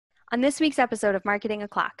On this week's episode of Marketing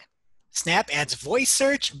O'Clock. Snap adds voice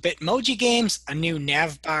search, Bitmoji games, a new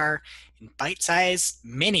nav bar, and bite-sized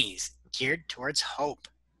minis geared towards hope.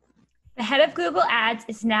 The head of Google Ads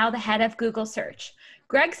is now the head of Google Search.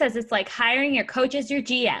 Greg says it's like hiring your coach as your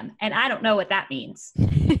GM, and I don't know what that means.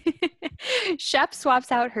 Shep swaps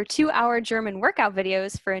out her 2-hour German workout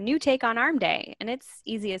videos for a new take on Arm Day, and it's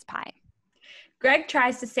easy as pie. Greg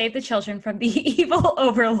tries to save the children from the evil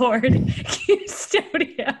overlord,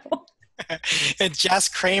 Custodio. And Jess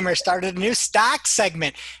Kramer started a new stock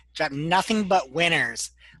segment. Dropped nothing but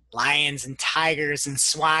winners. Lions and tigers and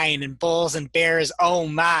swine and bulls and bears. Oh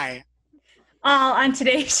my. All on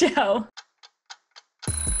today's show.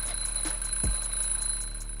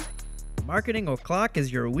 Marketing O'Clock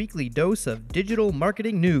is your weekly dose of digital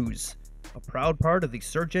marketing news, a proud part of the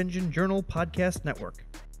Search Engine Journal Podcast Network.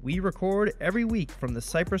 We record every week from the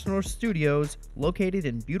Cypress North Studios located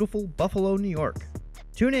in beautiful Buffalo, New York.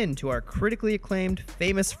 Tune in to our critically acclaimed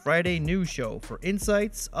Famous Friday news show for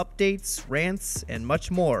insights, updates, rants, and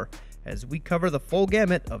much more as we cover the full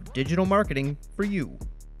gamut of digital marketing for you.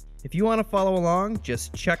 If you want to follow along,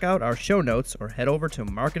 just check out our show notes or head over to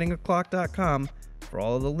marketingoclock.com for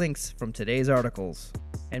all of the links from today's articles.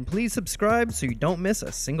 And please subscribe so you don't miss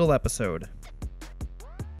a single episode.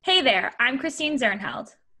 Hey there, I'm Christine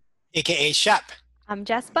Zernheld. AKA Shep. I'm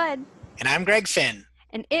Jess Budd. And I'm Greg Finn.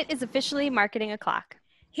 And it is officially Marketing O'Clock.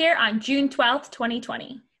 Here on June 12th,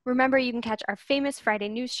 2020. Remember, you can catch our Famous Friday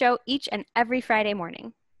news show each and every Friday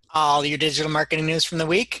morning. All your digital marketing news from the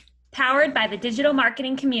week. Powered by the digital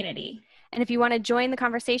marketing community. And if you want to join the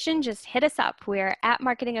conversation, just hit us up. We're at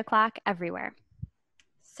Marketing O'Clock everywhere.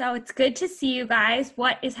 So it's good to see you guys.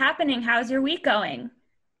 What is happening? How's your week going?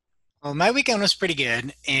 Well, my weekend was pretty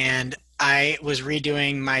good, and I was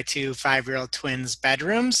redoing my 2 5-year-old twins'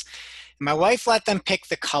 bedrooms. My wife let them pick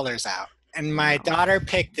the colors out, and my daughter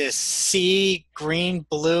picked this sea, green,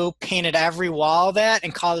 blue, painted every wall of that,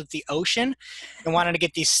 and called it the ocean, and wanted to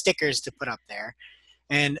get these stickers to put up there.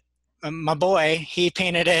 And my boy, he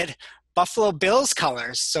painted it Buffalo Bills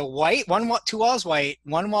colors, so white, two walls white,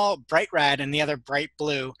 one wall bright red, and the other bright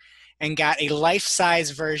blue, and got a life-size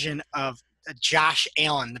version of Josh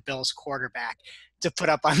Allen, the Bills quarterback, to put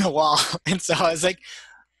up on the wall. And so I was like,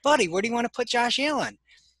 buddy, where do you want to put Josh Allen?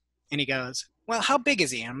 And he goes, well, how big is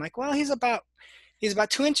he? And I'm like, well, he's about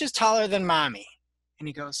 2 inches taller than mommy. And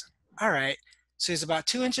he goes, all right. So he's about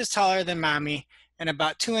 2 inches taller than mommy and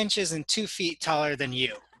about 2 inches and 2 feet taller than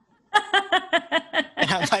you. And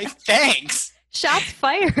I'm like, thanks. Shots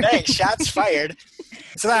fired. Thanks, shots fired.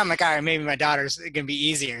 So then I'm like, all right, maybe my daughter's going to be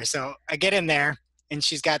easier. So I get in there, and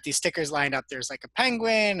she's got these stickers lined up. There's like a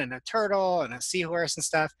penguin and a turtle and a seahorse and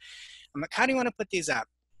stuff. I'm like, how do you want to put these up?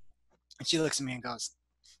 And she looks at me and goes,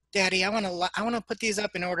 Daddy, I want to put these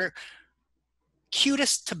up in order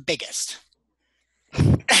cutest to biggest.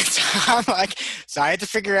 And so I'm like, so I had to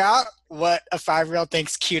figure out what a 5-year-old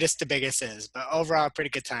thinks cutest to biggest is. But overall, pretty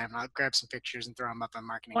good time. I'll grab some pictures and throw them up on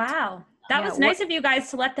marketing. Wow. That was nice of you guys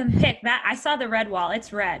to let them pick that. I saw the red wall.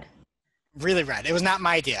 It's red. Really red. It was not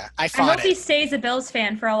my idea. I hope he stays a Bills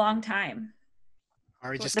fan for a long time.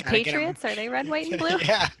 Or we just the Patriots, are they red, white, and blue?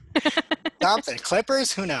 Yeah. Something.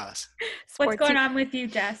 Clippers? Who knows? What's going on with you,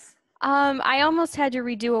 Jess? I almost had to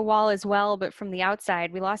redo a wall as well, but from the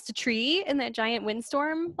outside. We lost a tree in that giant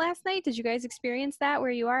windstorm last night. Did you guys experience that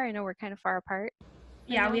where you are? I know we're kind of far apart.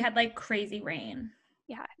 Yeah, we had like crazy rain.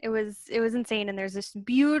 Yeah, it was insane. And there's this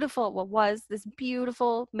beautiful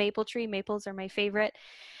maple tree. Maples are my favorite.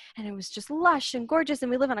 And it was just lush and gorgeous.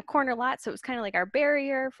 And we live on a corner lot, so it was kind of like our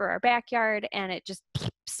barrier for our backyard. And it just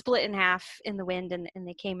split in half in the wind. And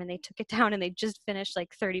they came and they took it down. And they just finished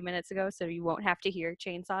like 30 minutes ago. So you won't have to hear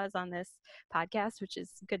chainsaws on this podcast, which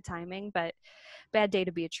is good timing. But bad day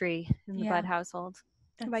to be a tree in the Budd household.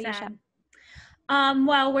 That's How about sad. you, Shep?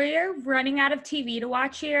 Well, we're running out of TV to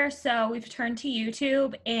watch here. So we've turned to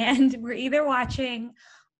YouTube. And we're either watching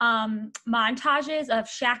montages of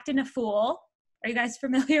Shacked and a Fool. Are you guys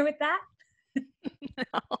familiar with that?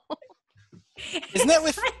 No. Is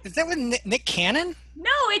that with Nick Cannon? No,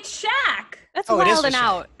 it's Shaq. That's Wild and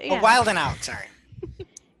Out. Yeah. Oh, Wild and Out, sorry.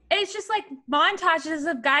 It's just like montages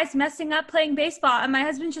of guys messing up playing baseball, and my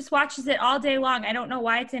husband just watches it all day long. I don't know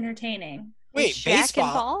why it's entertaining. Wait, Is Shaq baseball?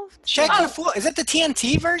 Involved? Shaq and a Fool. Is that the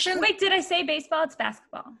TNT version? Wait, did I say baseball? It's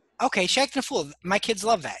basketball. Okay, Shaq and a Fool. My kids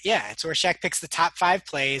love that. Yeah, it's where Shaq picks the top 5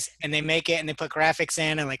 plays, and they make it, and they put graphics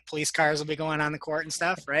in, and like police cars will be going on the court and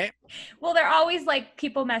stuff, right? Well, they're always like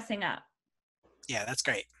people messing up. Yeah, that's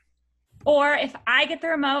great. Or if I get the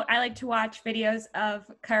remote, I like to watch videos of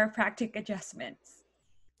chiropractic adjustments.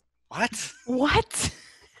 What? What?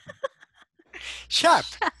 Shep.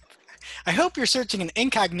 I hope you're searching in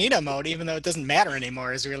incognito mode, even though it doesn't matter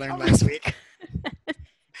anymore, as we learned last week.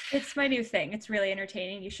 It's my new thing. It's really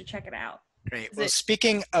entertaining. You should check it out. Great. Well,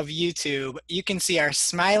 speaking of YouTube, you can see our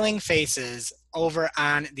smiling faces over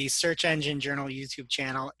on the Search Engine Journal YouTube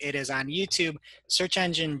channel. It is on YouTube, Search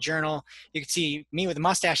Engine Journal. You can see me with a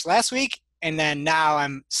mustache last week, and then now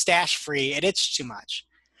I'm stash free. It itched too much.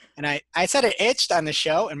 And I said it itched on the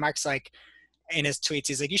show, and Mark's like, in his tweets,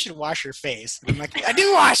 he's like, you should wash your face. And I'm like, I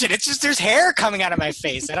do wash it. It's just there's hair coming out of my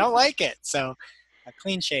face. I don't like it. So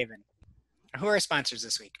clean shaven. Who are our sponsors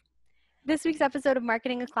this week? This week's episode of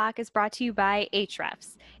Marketing O'Clock is brought to you by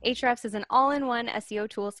Ahrefs. Ahrefs is an all-in-one SEO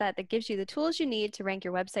toolset that gives you the tools you need to rank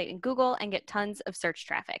your website in Google and get tons of search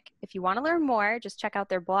traffic. If you want to learn more, just check out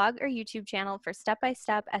their blog or YouTube channel for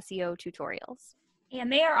step-by-step SEO tutorials. And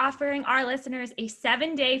they are offering our listeners a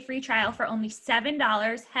 7-day free trial for only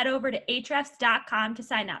 $7. Head over to ahrefs.com to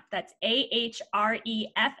sign up. That's ahrefs.com.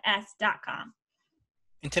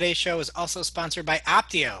 And today's show is also sponsored by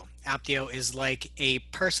Opteo. Opteo is like a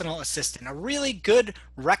personal assistant, a really good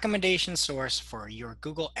recommendation source for your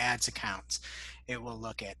Google Ads accounts. It will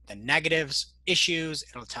look at the negatives, issues.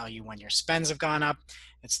 It'll tell you when your spends have gone up.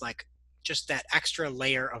 It's like just that extra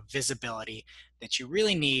layer of visibility that you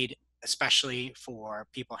really need, especially for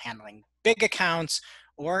people handling big accounts,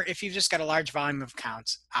 or if you've just got a large volume of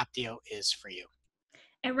accounts, Opteo is for you.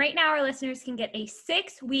 And right now, our listeners can get a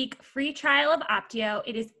 6-week free trial of Opteo.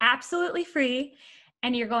 It is absolutely free,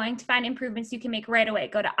 and you're going to find improvements you can make right away.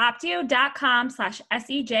 Go to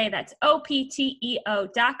opteo.com/SEJ. That's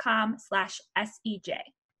OPTEO.com/SEJ.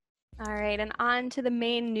 All right, and on to the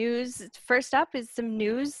main news. First up is some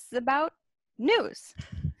news about news.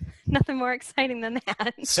 Nothing more exciting than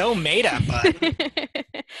that. So made up, bud. And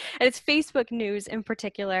it's Facebook news in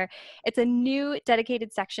particular. It's a new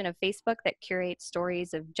dedicated section of Facebook that curates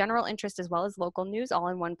stories of general interest as well as local news all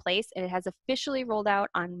in one place. And it has officially rolled out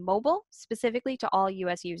on mobile, specifically to all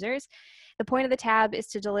US users. The point of the tab is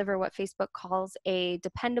to deliver what Facebook calls a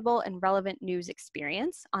dependable and relevant news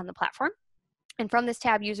experience on the platform. And from this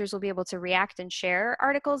tab, users will be able to react and share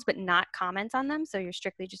articles, but not comment on them. So you're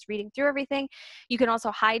strictly just reading through everything. You can also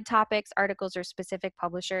hide topics, articles, or specific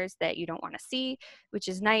publishers that you don't want to see, which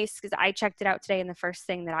is nice because I checked it out today and the first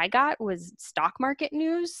thing that I got was stock market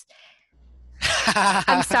news.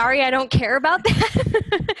 I'm sorry, I don't care about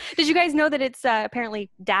that. Did you guys know that it's apparently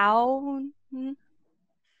down?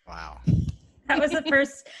 Wow. That was the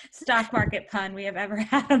first stock market pun we have ever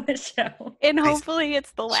had on the show. And hopefully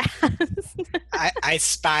it's the last. I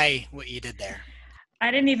spy what you did there.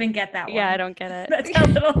 I didn't even get that one. Yeah, I don't get it. That's how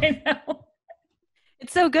little I know.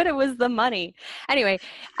 It's so good it was the money. Anyway,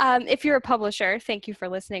 if you're a publisher, thank you for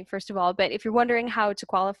listening, first of all. But if you're wondering how to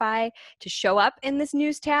qualify to show up in this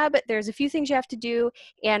news tab, there's a few things you have to do,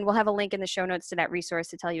 and we'll have a link in the show notes to that resource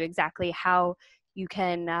to tell you exactly how you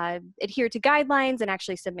can adhere to guidelines and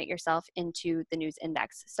actually submit yourself into the news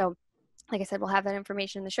index. So like I said, we'll have that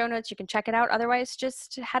information in the show notes. You can check it out. Otherwise,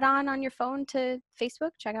 just head on your phone to Facebook,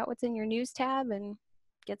 check out what's in your news tab, and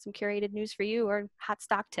get some curated news for you or hot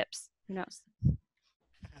stock tips. Who knows?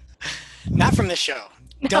 Not from the show.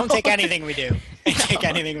 No. Don't take anything we do and take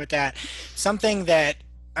anything with that. Something that,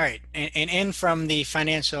 all right, and in from the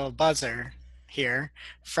financial buzzer here,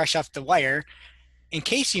 fresh off the wire, in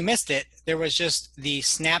case you missed it, there was just the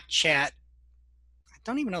Snapchat, I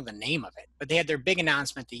don't even know the name of it, but they had their big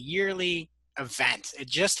announcement, the yearly event. It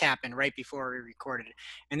just happened right before we recorded it.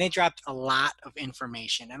 And they dropped a lot of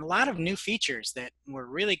information and a lot of new features that were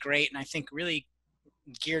really great and I think really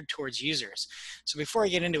geared towards users. So before I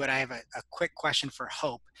get into it, I have a quick question for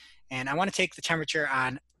Hope. And I want to take the temperature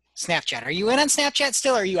on Snapchat. Are you in on Snapchat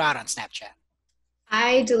still, or are you out on Snapchat?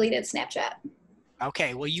 I deleted Snapchat.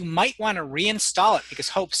 Okay, well, you might want to reinstall it because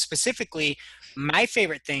Hope, specifically, my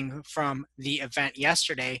favorite thing from the event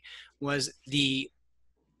yesterday was the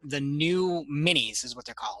new minis is what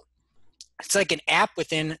they're called. It's like an app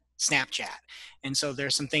within Snapchat. And so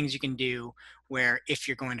there's some things you can do where if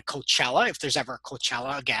you're going to Coachella, if there's ever a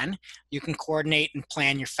Coachella again, you can coordinate and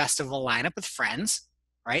plan your festival lineup with friends,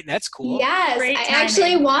 right? That's cool. Yes, Great I timing.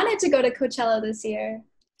 actually wanted to go to Coachella this year.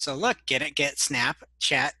 So look, get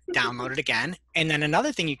Snapchat downloaded again. And then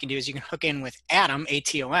another thing you can do is you can hook in with Atom,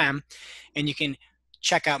 ATOM, and you can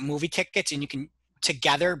check out movie tickets and you can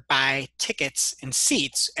together buy tickets and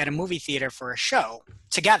seats at a movie theater for a show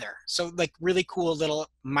together. So like really cool little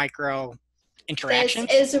micro interactions.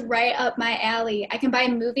 This is right up my alley. I can buy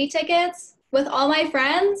movie tickets with all my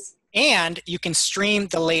friends. And you can stream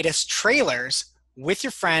the latest trailers with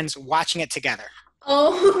your friends watching it together.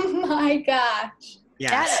 Oh my gosh.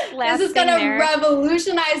 Yes. That last This is thing going to there-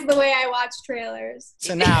 revolutionize the way I watch trailers.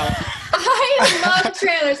 So now, I love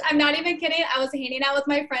trailers. I'm not even kidding. I was hanging out with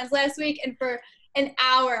my friends last week, and for an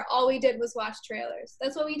hour, all we did was watch trailers.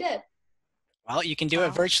 That's what we did. Well, you can do Wow.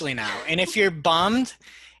 it virtually now. And if you're bummed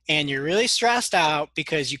and you're really stressed out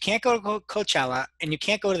because you can't go to Coachella and you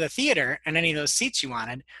can't go to the theater and any of those seats you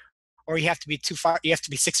wanted, or you have to be too far, you have to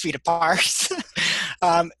be 6 feet apart,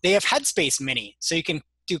 they have Headspace Mini. So you can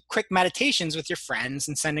do quick meditations with your friends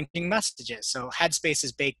and sending messages. So Headspace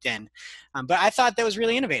is baked in. But I thought that was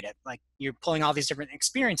really innovative. Like you're pulling all these different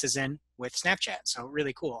experiences in with Snapchat. So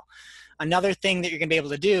really cool. Another thing that you're going to be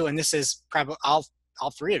able to do, and this is probably all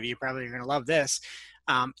three of you probably are going to love this.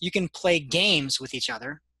 You can play games with each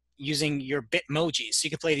other using your Bitmojis. So you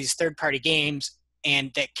can play these third-party games,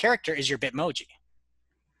 and that character is your Bitmoji.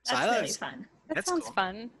 So That's really fun. That sounds cool.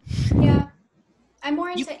 fun. Yeah. I'm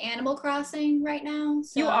more into Animal Crossing right now.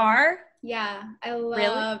 So, You are? Yeah, I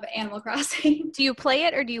love Animal Crossing. Do you play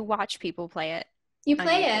it or do you watch people play it? You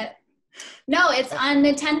play it? No, it's on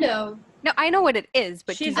Nintendo. No, I know what it is,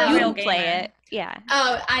 but She's do a you real play gamer. it? Yeah.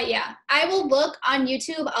 Oh, yeah. I will look on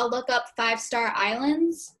YouTube. I'll look up 5-star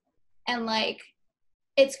islands, and like,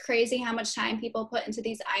 it's crazy how much time people put into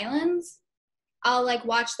these islands. I'll like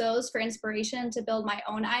watch those for inspiration to build my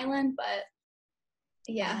own island, but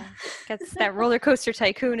yeah. Gets that roller coaster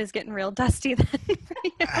tycoon is getting real dusty then.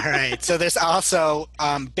 All right. So there's also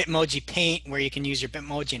Bitmoji Paint, where you can use your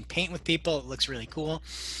Bitmoji and paint with people. It looks really cool.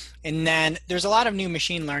 And then there's a lot of new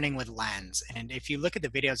machine learning with Lens. And if you look at the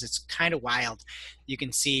videos, it's kind of wild. You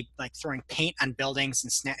can see like throwing paint on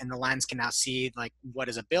buildings, and the Lens can now see like what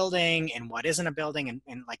is a building and what isn't a building,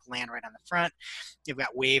 and like land right on the front. You've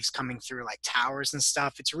got waves coming through like towers and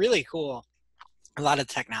stuff. It's really cool. A lot of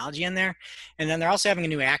technology in there. And then they're also having a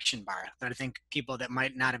new action bar that I think people that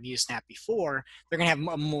might not have used Snap before, they're going to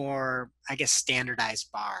have a more, I guess,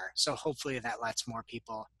 standardized bar. So hopefully that lets more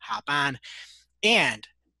people hop on. And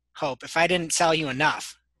Hope, if I didn't sell you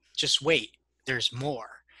enough, just wait, there's more.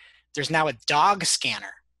 There's now a dog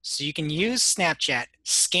scanner. So you can use Snapchat,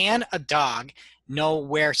 scan a dog, know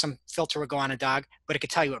where some filter will go on a dog, but it could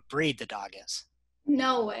tell you what breed the dog is.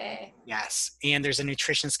 No way. Yes, and there's a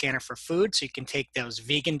nutrition scanner for food, so you can take those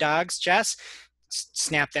vegan dogs, Jess,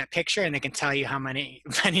 snap that picture, and they can tell you how many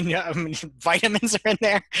vitamins are in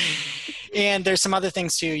there. And there's some other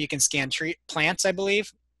things too. You can scan plants, I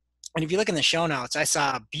believe. And if you look in the show notes, I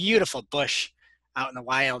saw a beautiful bush out in the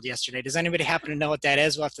wild yesterday. Does anybody happen to know what that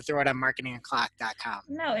is? We'll have to throw it on marketingoclock.com.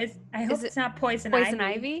 No, I hope it's not poison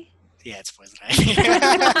ivy. Yeah, it's poison ivy.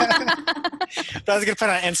 But I was going to put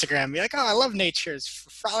it on Instagram. Be like, oh, I love nature. It's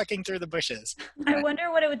frolicking through the bushes. I wonder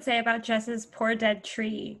what it would say about Jess's poor dead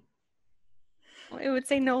tree. It would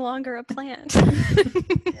say no longer a plant.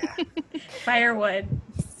 Yeah. Firewood.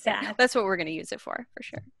 Sad. That's what we're going to use it for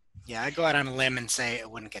sure. Yeah, I'd go out on a limb and say it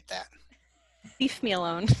wouldn't get that. Leave me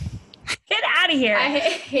alone. Get out of here. I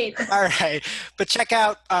hate that. All right. But check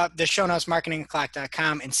out the show notes,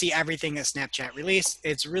 marketingoclock.com, and see everything that Snapchat released.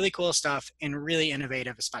 It's really cool stuff and really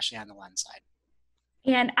innovative, especially on the Lens side.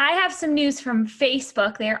 And I have some news from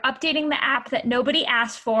Facebook. They are updating the app that nobody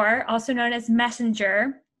asked for, also known as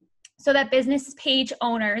Messenger, so that business page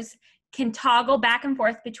owners can toggle back and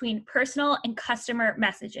forth between personal and customer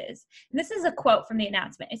messages. And this is a quote from the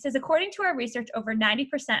announcement. It says, according to our research, over 90%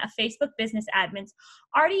 of Facebook business admins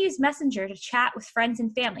already use Messenger to chat with friends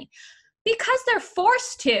and family because they're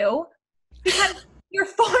forced to, because you're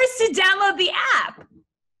forced to download the app.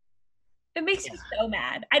 It makes me so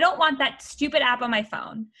mad. I don't want that stupid app on my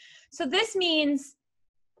phone. So this means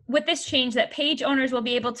with this change that page owners will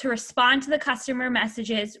be able to respond to the customer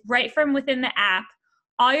messages right from within the app.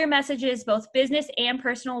 All your messages, both business and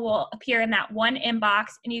personal, will appear in that one inbox,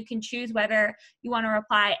 and you can choose whether you want to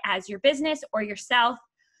reply as your business or yourself.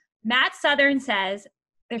 Matt Southern says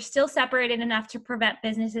they're still separated enough to prevent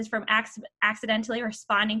businesses from accidentally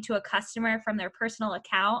responding to a customer from their personal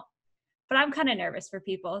account. But I'm kind of nervous for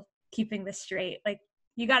people keeping this straight. Like,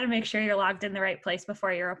 you got to make sure you're logged in the right place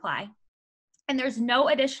before you reply. And there's no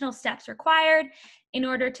additional steps required in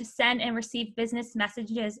order to send and receive business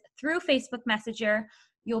messages through Facebook Messenger.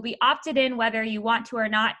 You'll be opted in whether you want to or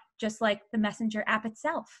not, just like the Messenger app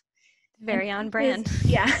itself. Very on brand.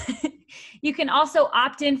 Yeah. You can also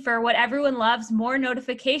opt in for what everyone loves, more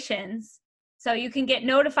notifications. So you can get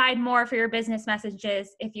notified more for your business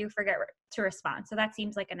messages if you forget to respond. So that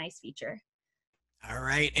seems like a nice feature. All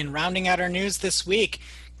right, and rounding out our news this week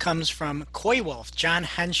comes from Koi Wolf, John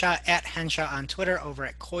Henshaw at Henshaw on Twitter, over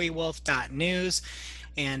at koiwolf.news.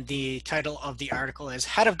 And the title of the article is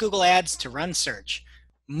Head of Google Ads to Run Search.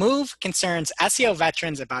 Move concerns SEO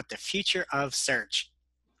veterans about the future of search.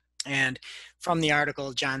 And from the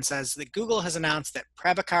article, John says that Google has announced that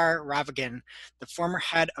Prabhakar Ravagan, the former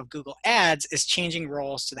head of Google Ads, is changing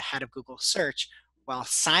roles to the head of Google Search while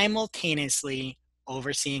simultaneously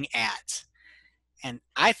overseeing ads. And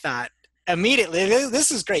I thought immediately,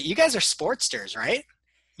 this is great. You guys are sportsters, right?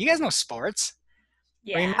 You guys know sports.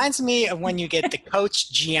 Yeah. It reminds me of when you get the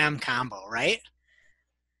coach GM combo, right?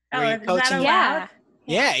 Oh, Where is you're that coaching, allowed?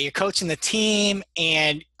 yeah, you're coaching the team,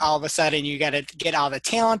 and all of a sudden you got to get all the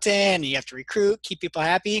talent in, and you have to recruit, keep people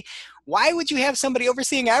happy. Why would you have somebody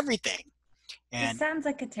overseeing everything? It And sounds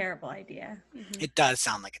like a terrible idea. it does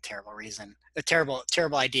sound like a terrible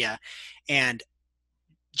terrible idea. And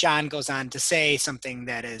John goes on to say something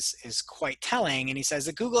that is quite telling, and he says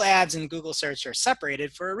that Google Ads and Google Search are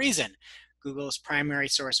separated for a reason. Google's primary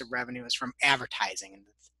source of revenue is from advertising, and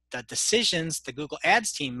the decisions the Google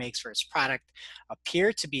Ads team makes for its product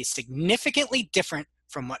appear to be significantly different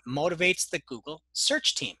from what motivates the Google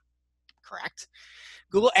Search team. Correct?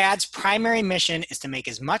 Google Ads' primary mission is to make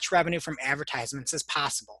as much revenue from advertisements as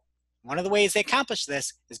possible. One of the ways they accomplish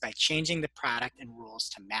this is by changing the product and rules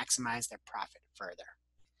to maximize their profit further.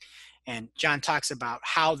 And John talks about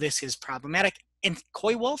how this is problematic. And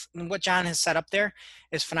Koi Wolf, and what John has set up there,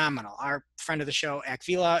 is phenomenal. Our friend of the show,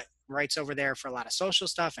 Akvila, writes over there for a lot of social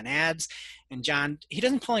stuff and ads. And John, he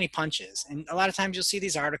doesn't pull any punches. And a lot of times you'll see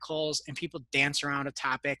these articles and people dance around a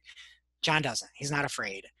topic. John doesn't. He's not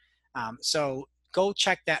afraid. So go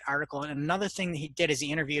check that article. And another thing that he did is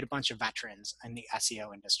he interviewed a bunch of veterans in the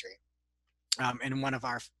SEO industry. And one of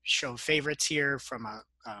our show favorites here from a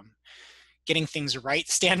getting things right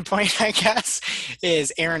standpoint, I guess,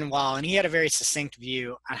 is Aaron Wall. And he had a very succinct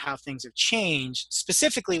view on how things have changed,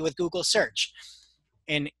 specifically with Google Search.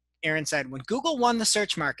 And Aaron said, when Google won the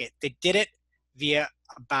search market, they did it via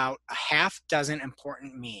about a half dozen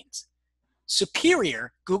important means.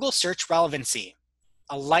 Superior Google search relevancy,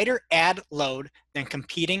 a lighter ad load than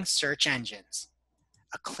competing search engines,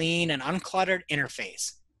 a clean and uncluttered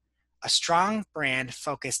interface, a strong brand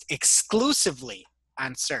focused exclusively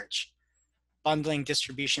on search, bundling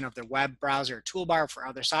distribution of their web browser toolbar for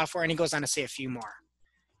other software, and he goes on to say a few more.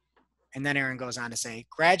 And then Aaron goes on to say,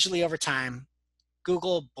 gradually over time,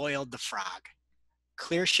 Google boiled the frog.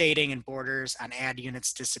 Clear shading and borders on ad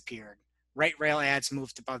units disappeared. Right rail ads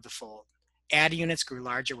moved above the fold. Ad units grew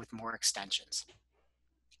larger with more extensions.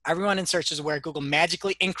 Everyone in search is aware Google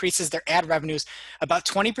magically increases their ad revenues about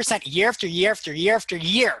 20% year after year after year after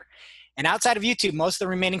year. And outside of YouTube, most of the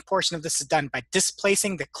remaining portion of this is done by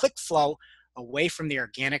displacing the click flow away from the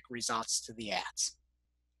organic results to the ads.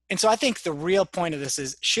 And so I think the real point of this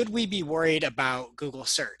is, should we be worried about Google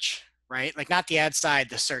search, right? Like not the ad side,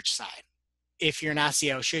 the search side. If you're an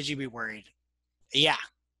SEO, should you be worried? Yeah,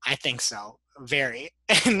 I think so. Very.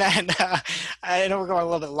 And then I know we're going a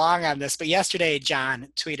little bit long on this, but yesterday John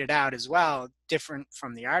tweeted out as well, different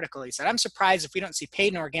from the article. He said, I'm surprised if we don't see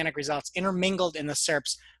paid and organic results intermingled in the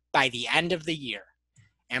SERPs by the end of the year.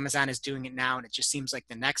 Amazon is doing it now, and it just seems like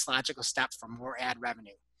the next logical step for more ad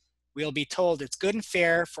revenue. We'll be told it's good and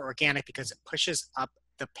fair for organic because it pushes up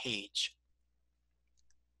the page.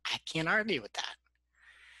 I can't argue with that.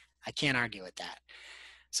 I can't argue with that.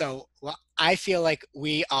 So well, I feel like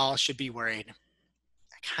we all should be worried.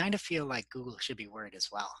 I kind of feel like Google should be worried as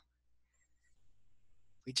well.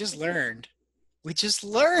 We just learned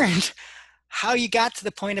how you got to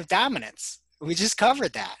the point of dominance. We just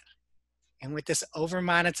covered that. And with this over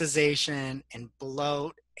monetization and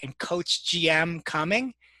bloat and Coach GM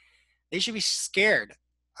coming, they should be scared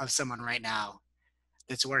of someone right now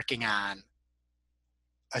that's working on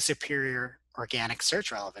a superior organic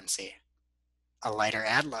search relevancy, a lighter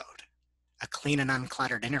ad load, a clean and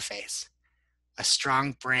uncluttered interface, a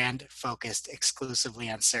strong brand focused exclusively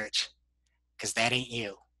on search, because that ain't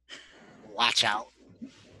you. Watch out.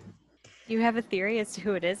 Do you have a theory as to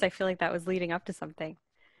who it is? I feel like that was leading up to something.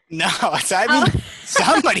 No,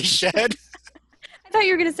 somebody should. I thought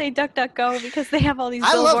you were going to say DuckDuckGo because they have all these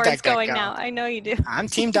I love billboards DuckDuckGo. going now. I know you do. I'm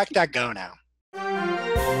Team DuckDuckGo now.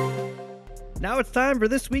 Now it's time for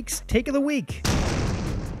this week's Take of the Week.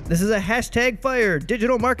 This is a #fire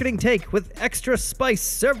digital marketing take with extra spice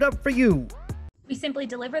served up for you. We simply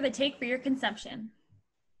deliver the take for your consumption.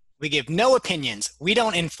 We give no opinions. We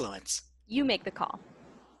don't influence. You make the call.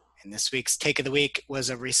 And this week's Take of the Week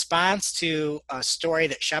was a response to a story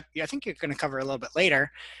that Shep, I think you're going to cover a little bit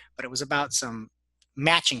later, but it was about some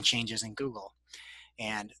matching changes in Google.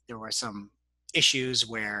 And there were some issues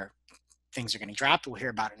where things are getting dropped. We'll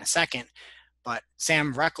hear about it in a second. But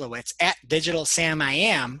Sam Reklowitz at Digital Sam I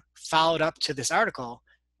Am followed up to this article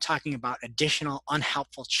talking about additional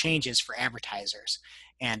unhelpful changes for advertisers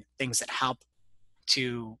and things that help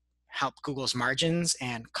to help Google's margins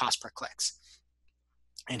and cost per clicks.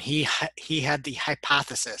 And he had the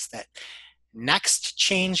hypothesis that next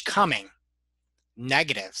change coming,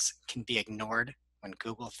 negatives can be ignored when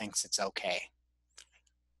Google thinks it's okay.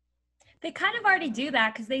 They kind of already do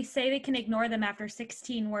that because they say they can ignore them after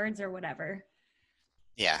 16 words or whatever.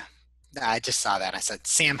 Yeah, I just saw that. I said,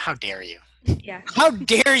 Sam, how dare you? Yeah. How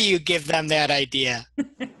dare you give them that idea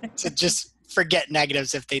to just forget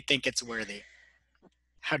negatives if they think it's worthy?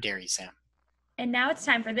 How dare you, Sam? And now it's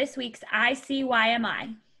time for this week's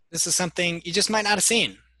ICYMI. This is something you just might not have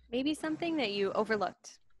seen. Maybe something that you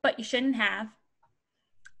overlooked. But you shouldn't have.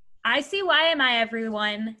 ICYMI,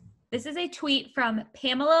 everyone. This is a tweet from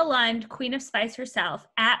Pamela Lund, Queen of Spice herself,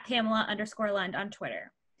 at Pamela_Lund on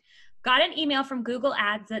Twitter. Got an email from Google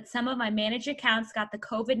Ads that some of my managed accounts got the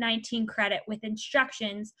COVID-19 credit with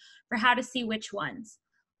instructions for how to see which ones.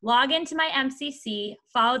 Log into my MCC,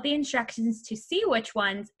 followed the instructions to see which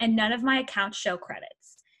ones, and none of my accounts show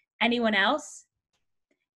credits. Anyone else?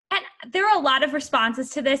 And there are a lot of responses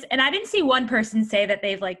to this, and I didn't see one person say that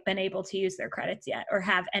they've been able to use their credits yet or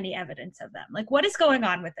have any evidence of them. What is going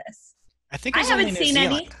on with this? I think I it was only haven't New seen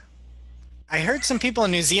Zealand. any. I heard some people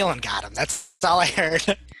in New Zealand got them. That's all I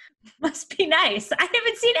heard. Must be nice. I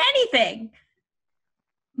haven't seen anything.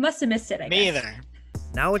 Must have missed it, I guess. Me either.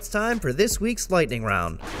 Now it's time for this week's lightning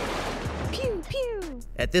round. Pew, pew.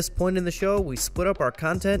 At this point in the show, we split up our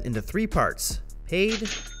content into 3 parts: paid,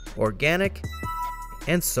 organic,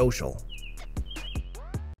 and social.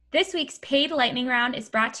 This week's paid lightning round is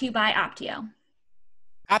brought to you by Opteo.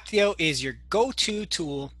 Opteo is your go-to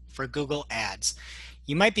tool for Google Ads.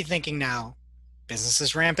 You might be thinking now, business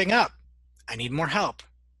is ramping up. I need more help.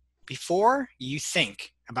 Before you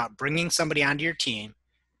think about bringing somebody onto your team,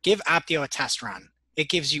 give Opteo a test run. It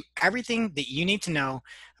gives you everything that you need to know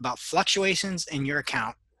about fluctuations in your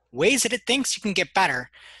account, ways that it thinks you can get better.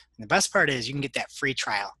 And the best part is you can get that free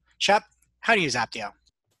trial. Shep, how to use Opteo?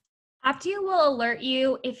 Opteo will alert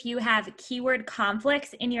you if you have keyword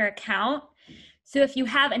conflicts in your account. So if you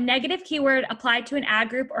have a negative keyword applied to an ad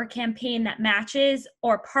group or campaign that matches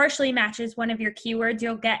or partially matches one of your keywords,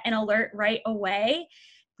 you'll get an alert right away.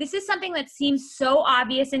 This is something that seems so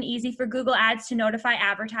obvious and easy for Google Ads to notify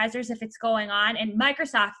advertisers if it's going on, and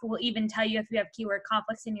Microsoft will even tell you if you have keyword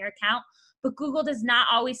conflicts in your account, but Google does not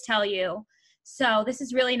always tell you. So this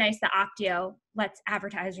is really nice that Opteo lets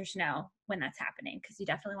advertisers know when that's happening, because you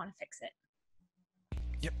definitely want to fix it.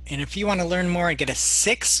 Yep. And if you want to learn more and get a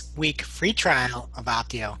 6-week free trial of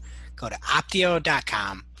Opteo, go to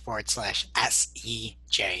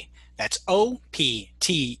opteo.com/SEJ. That's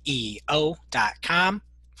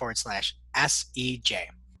opteo.com/SEJ.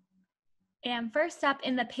 And first up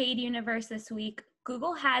in the paid universe this week,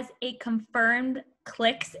 Google has a confirmed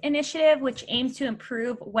clicks initiative, which aims to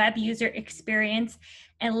improve web user experience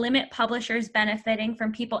and limit publishers benefiting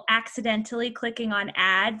from people accidentally clicking on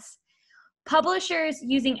ads. Publishers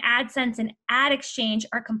using AdSense and Ad Exchange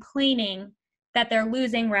are complaining that they're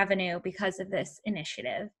losing revenue because of this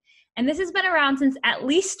initiative. And this has been around since at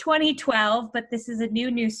least 2012, but this is a new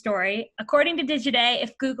news story. According to Digiday,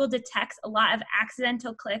 if Google detects a lot of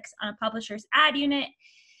accidental clicks on a publisher's ad unit,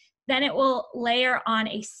 then it will layer on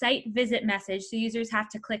a site visit message, so users have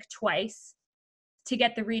to click twice to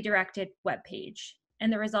get the redirected web page.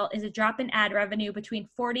 And the result is a drop in ad revenue between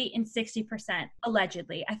 40 and 60%,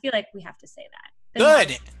 allegedly. I feel like we have to say that.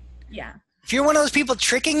 Good. Yeah. If you're one of those people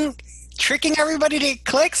tricking everybody to get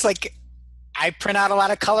clicks, I print out a lot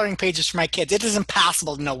of coloring pages for my kids. It is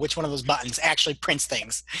impossible to know which one of those buttons actually prints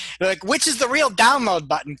things. They're which is the real download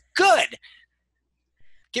button? Good.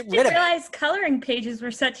 Get rid of it. I didn't realize coloring pages were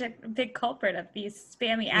such a big culprit of these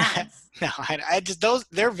spammy ads. No, I just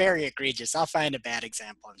they're very egregious. I'll find a bad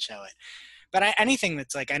example and show it. But anything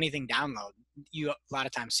that's anything download, you a lot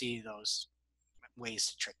of times see those ways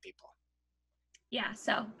to trick people. Yeah,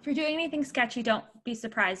 so if you're doing anything sketchy, don't be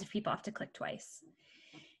surprised if people have to click twice.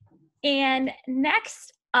 And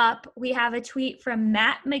next up, we have a tweet from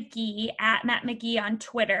Matt McGee at Matt McGee on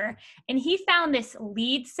Twitter. And he found this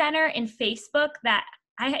lead center in Facebook that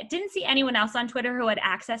I didn't see anyone else on Twitter who had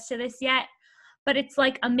access to this yet. But it's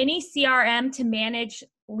like a mini CRM to manage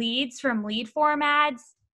leads from lead form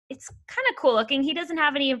ads. It's kind of cool looking. He doesn't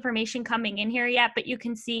have any information coming in here yet, but you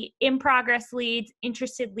can see in progress leads,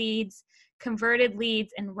 interested leads, converted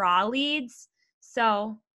leads, and raw leads.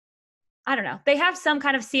 So I don't know. They have some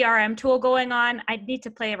kind of CRM tool going on. I'd need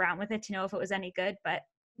to play around with it to know if it was any good, but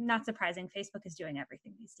not surprising. Facebook is doing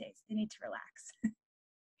everything these days. They need to relax.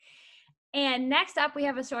 And next up, we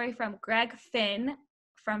have a story from Greg Finn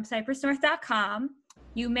from CypressNorth.com.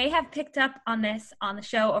 You may have picked up on this on the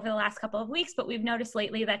show over the last couple of weeks, but we've noticed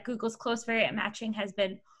lately that Google's close variant matching has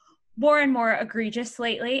been more and more egregious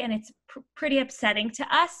lately, and it's pretty upsetting to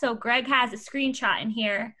us. So Greg has a screenshot in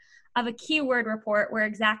here of a keyword report where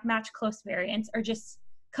exact match close variants are just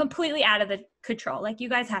completely out of the control. Like, you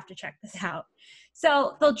guys have to check this out.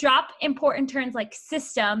 So they'll drop important terms like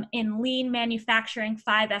system in lean manufacturing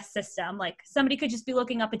 5S system. Like, somebody could just be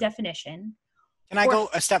looking up a definition. Can I go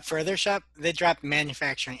a step further, Shep? They dropped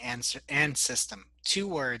manufacturing and system. 2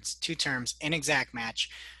 words, 2 terms, in exact match.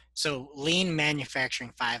 So lean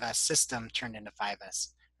manufacturing 5S system turned into 5S,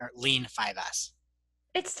 or lean 5S.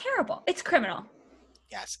 It's terrible. It's criminal.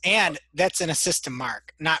 Yes, and that's an assist to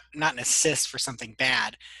Mark, not an assist for something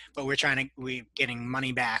bad, but we're getting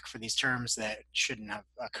money back for these terms that shouldn't have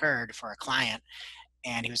occurred for a client.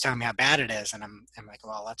 And he was telling me how bad it is, and I'm like,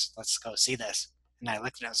 well, let's go see this. And I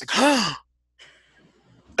looked at it, I was like, oh,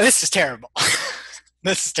 this is terrible.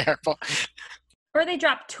 This is terrible. Or they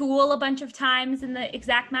drop tool a bunch of times in the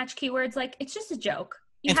exact match keywords. Like, it's just a joke.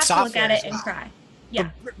 You And have to look at it well. and cry. Yeah.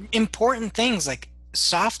 But important things like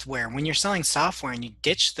software, when you're selling software and you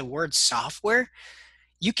ditch the word software,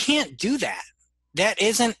 you can't do that. That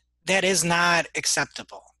is not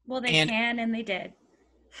acceptable. Well, they can, and they did.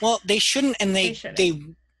 Well, they shouldn't, and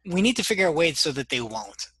we need to figure a way so that they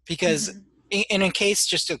won't. Because in case,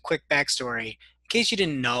 just a quick backstory, in case you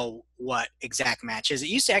didn't know what exact match is, it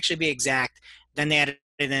used to actually be exact. Then they added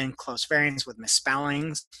in close variants with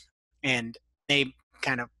misspellings, and they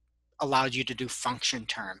kind of allowed you to do function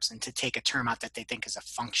terms and to take a term out that they think is a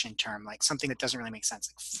function term, like something that doesn't really make sense,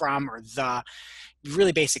 like from or the,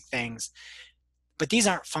 really basic things. But these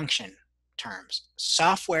aren't function terms.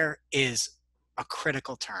 Software is a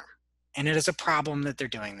critical term, and it is a problem that they're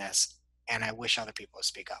doing this, and I wish other people would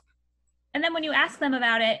speak up. And then when you ask them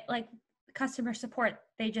about it, like customer support,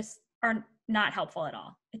 they just are not helpful at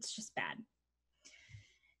all. It's just bad.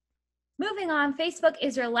 Moving on, Facebook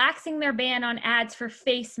is relaxing their ban on ads for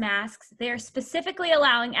face masks. They're specifically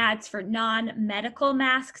allowing ads for non-medical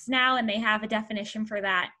masks now, and they have a definition for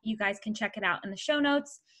that. You guys can check it out in the show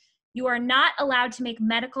notes. You are not allowed to make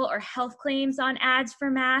medical or health claims on ads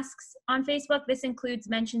for masks on Facebook. This includes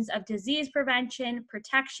mentions of disease prevention,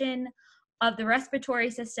 protection of the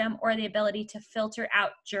respiratory system, or the ability to filter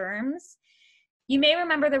out germs. You may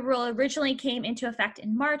remember the rule originally came into effect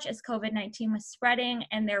in March as COVID-19 was spreading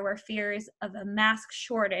and there were fears of a mask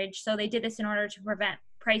shortage. So they did this in order to prevent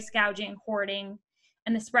price gouging, hoarding,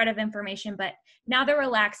 and the spread of information. But now they're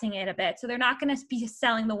relaxing it a bit. So they're not going to be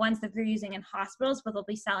selling the ones that they're using in hospitals, but they'll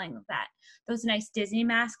be selling those nice Disney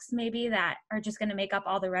masks maybe that are just going to make up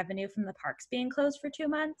all the revenue from the parks being closed for 2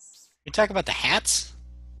 months. You talk about the hats?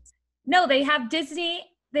 No, they have Disney.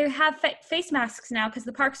 They have face masks now because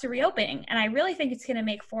the parks are reopening, and I really think it's going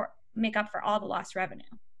to make up for all the lost revenue.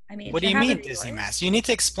 I mean, what do you mean Disney masks? You need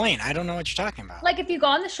to explain. I don't know what you're talking about. Like, if you go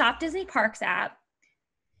on the Shop Disney Parks app,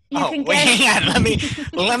 you can get. Hang on.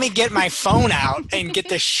 Let me get my phone out and get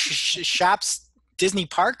the Shop's Disney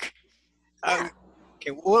Park. Yeah.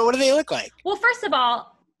 Okay, what do they look like? Well, first of all,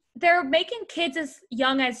 they're making kids as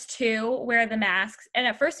young as 2 wear the masks. And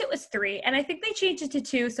at first it was 3. And I think they changed it to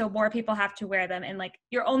 2 so more people have to wear them. And like,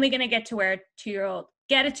 you're only going to get a 2-year-old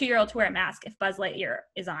to wear a mask if Buzz Lightyear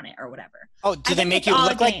is on it or whatever. Oh, do they make you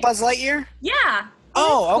look like Buzz Lightyear? Yeah.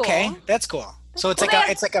 Oh, okay. Cool. That's cool. So it's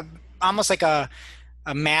almost like a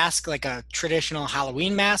mask, like a traditional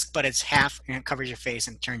Halloween mask, but it's half and it covers your face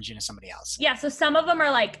and turns you into somebody else. Yeah. So some of them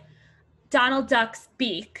are like Donald Duck's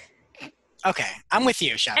beak. Okay, I'm with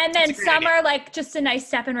you, Shep. And then some are like just a nice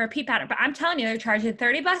step and repeat pattern. But I'm telling you, they're charging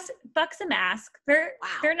 $30 a mask. They're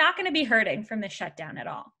not going to be hurting from this shutdown at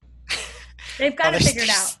all. They've got it figured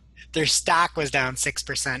out. Their stock was down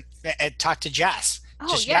 6%. I talked to Jess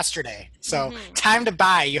yesterday. So time to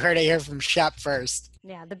buy. You heard it here from Shep first.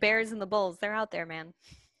 Yeah, the bears and the bulls, they're out there, man.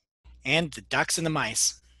 And the ducks and the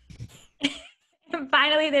mice. And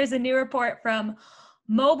finally, there's a new report from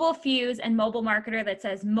Mobile Fuse and Mobile Marketer that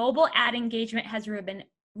says mobile ad engagement has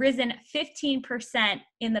risen 15%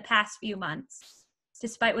 in the past few months,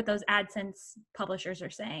 despite what those AdSense publishers are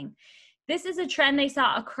saying. This is a trend they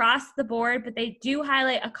saw across the board, but they do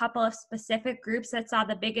highlight a couple of specific groups that saw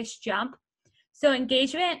the biggest jump. So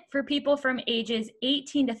engagement for people from ages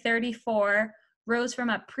 18 to 34 rose from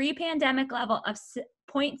a pre-pandemic level of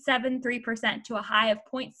 0.73% to a high of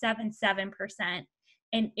 0.77%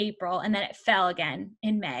 in April, and then it fell again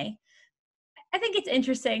in May. I think it's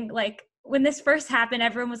interesting, like when this first happened,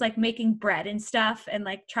 everyone was like making bread and stuff and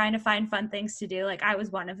like trying to find fun things to do. Like I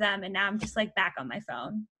was one of them, and now I'm just like back on my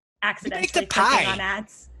phone, accidentally clicking on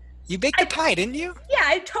ads. You baked a pie, didn't you? Yeah,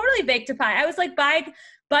 I totally baked a pie. I was like buying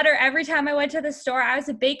butter every time I went to the store. I was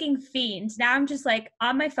a baking fiend. Now I'm just like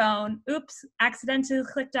on my phone. Oops, accidentally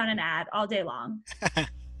clicked on an ad all day long.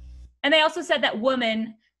 And they also said that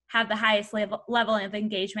women have the highest level of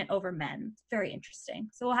engagement over men. Very interesting.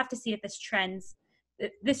 So we'll have to see if this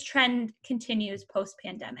trend continues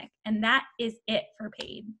post-pandemic. And that is it for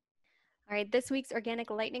paid. All right, this week's Organic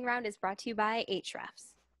Lightning Round is brought to you by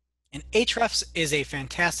Ahrefs. And Ahrefs is a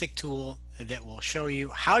fantastic tool that will show you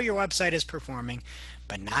how your website is performing,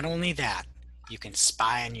 but not only that, you can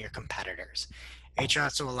spy on your competitors.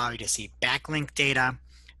 Ahrefs will allow you to see backlink data,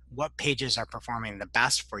 what pages are performing the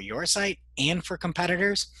best for your site and for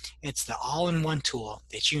competitors. It's the all-in-one tool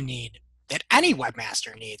that you need, that any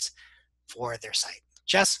webmaster needs for their site.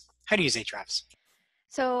 Jess, how do you use Ahrefs?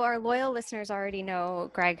 So our loyal listeners already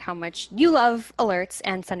know, Greg, how much you love alerts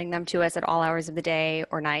and sending them to us at all hours of the day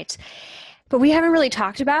or night. But we haven't really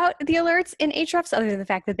talked about the alerts in Ahrefs other than the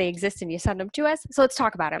fact that they exist and you send them to us. So let's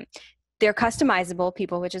talk about them. They're customizable,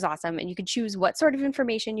 people, which is awesome. And you can choose what sort of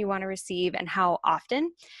information you want to receive and how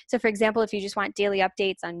often. So for example, if you just want daily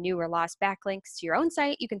updates on new or lost backlinks to your own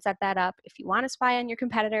site, you can set that up. If you want to spy on your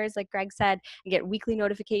competitors, like Greg said, and get weekly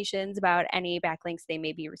notifications about any backlinks they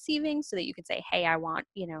may be receiving so that you can say, hey, I want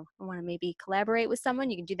to maybe collaborate with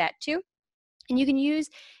someone, you can do that too. And you can use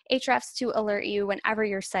Ahrefs to alert you whenever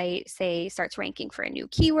your site, say, starts ranking for a new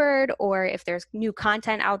keyword, or if there's new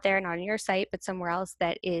content out there, not on your site, but somewhere else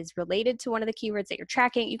that is related to one of the keywords that you're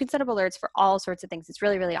tracking. You can set up alerts for all sorts of things. It's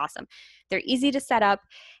really, really awesome. They're easy to set up,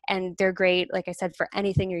 and they're great, like I said, for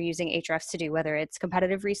anything you're using Ahrefs to do, whether it's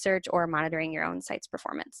competitive research or monitoring your own site's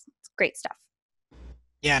performance. It's great stuff.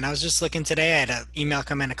 Yeah, and I was just looking today. I had an email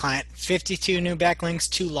come in, a client, 52 new backlinks,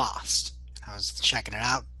 2 lost. I was checking it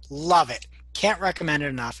out. Love it. Can't recommend it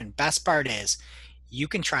enough. And best part is you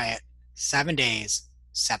can try it 7 days,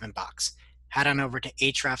 $7. Head on over to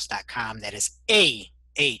ahrefs.com. That is ahrefs.com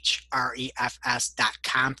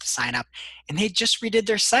to sign up. And they just redid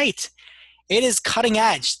their site. It is cutting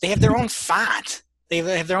edge. They have their own font. They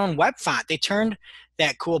have their own web font. They turned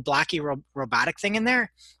that cool blocky robotic thing in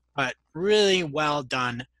there, but really well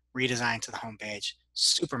done redesign to the homepage.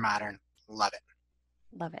 Super modern. Love it.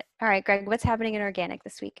 Love it. All right, Greg, what's happening in organic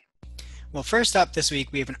this week? Well, first up this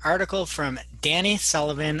week, we have an article from Danny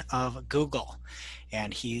Sullivan of Google.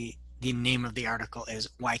 And the name of the article is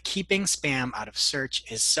Why Keeping Spam Out of Search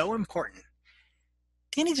is So Important.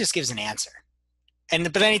 Danny just gives an answer.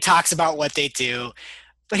 But then he talks about what they do.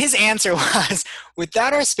 But his answer was,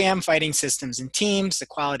 without our spam fighting systems and teams, the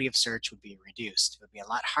quality of search would be reduced. It would be a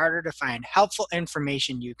lot harder to find helpful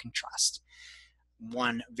information you can trust.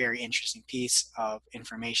 One very interesting piece of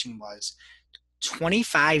information was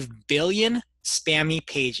 25 billion spammy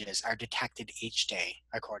pages are detected each day,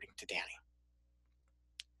 according to Danny.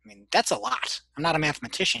 I mean, that's a lot. I'm not a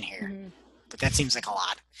mathematician here, but that seems like a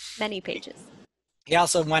lot. Many pages. He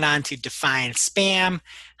also went on to define spam,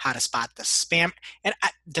 how to spot the spam. And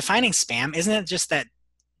defining spam, isn't it just that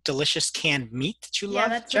delicious canned meat that you love? Yeah,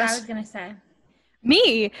 that's Jess? what I was going to say.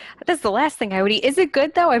 Me? That's the last thing I would eat. Is it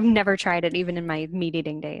good, though? I've never tried it, even in my meat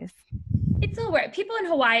eating days. It's all right. People in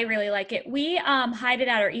Hawaii really like it. We hide it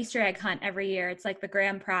at our Easter egg hunt every year. It's like the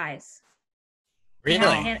grand prize.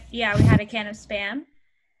 Really? We had a can of spam.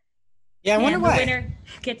 Yeah, I wonder why. The winner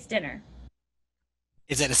gets dinner.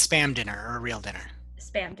 Is it a spam dinner or a real dinner?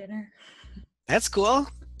 Spam dinner. That's cool.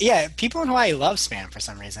 Yeah, people in Hawaii love spam for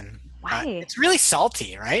some reason. Why? It's really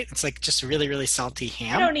salty, right? It's like just really, really salty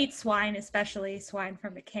ham. I don't eat swine, especially swine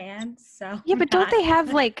from a can. So Yeah, but don't they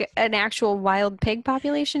have like an actual wild pig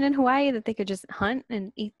population in Hawaii that they could just hunt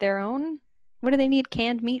and eat their own? What do they need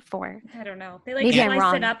canned meat for? I don't know. They like Maybe I'm slice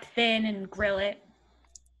wrong. it up thin and grill it.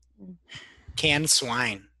 Canned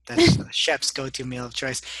swine. That's the chef's go-to meal of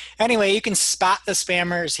choice. Anyway, you can spot the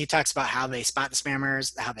spammers. He talks about how they spot the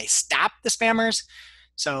spammers, how they stop the spammers.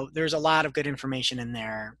 So there's a lot of good information in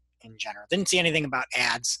there in general. Didn't see anything about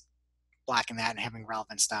ads, blocking that and having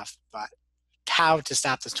relevant stuff, but how to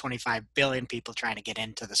stop those 25 billion people trying to get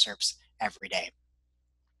into the SERPs every day.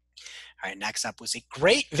 All right, next up was a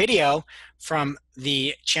great video from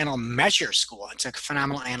the channel Measure School. It's a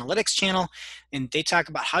phenomenal analytics channel, and they talk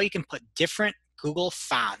about how you can put different Google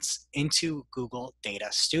fonts into Google Data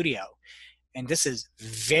Studio. And this is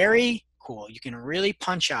very cool. You can really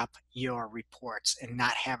punch up your reports and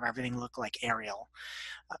not have everything look like Arial.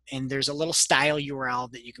 And there's a little style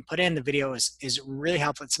URL that you can put in. The video is really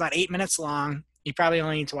helpful. It's about 8 minutes long. You probably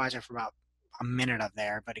only need to watch it for about a minute of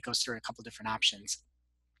there, but it goes through a couple different options.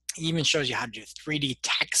 It even shows you how to do 3D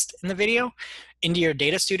text in the video into your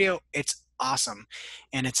Data Studio. It's awesome.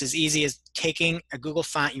 And it's as easy as taking a Google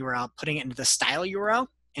font URL, putting it into the style URL,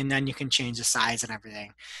 and then you can change the size and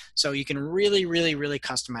everything. So you can really, really, really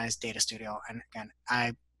customize Data Studio. And again,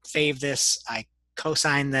 I fave this. I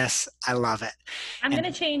co-sign this. I love it. I'm And-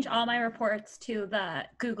 going to change all my reports to the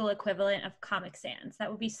Google equivalent of Comic Sans.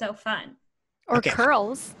 That would be so fun. Or Okay.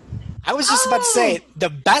 curls. I was just about to say, the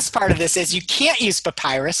best part of this is you can't use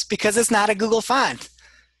Papyrus because it's not a Google font.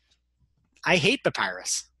 I hate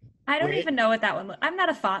Papyrus. I don't even know what that one looks. I'm not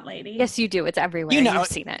a font lady. Yes, you do. It's everywhere. You know- You've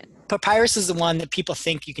seen it. Papyrus is the one that people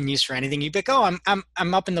think you can use for anything. You'd be like, oh,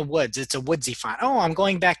 I'm up in the woods. It's a woodsy font. Oh, I'm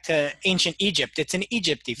going back to ancient Egypt. It's an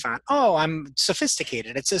Egypty font. Oh, I'm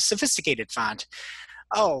sophisticated. It's a sophisticated font.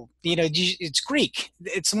 Oh, it's Greek.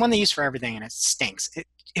 It's the one they use for everything, and it stinks.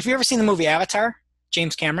 Have you ever seen the movie Avatar?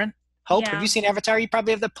 James Cameron? Hope, Yeah. have you seen Avatar? You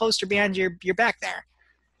probably have the poster behind your back there.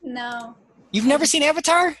 No, You've never seen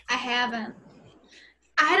Avatar? I haven't.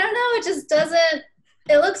 I don't know. It just doesn't.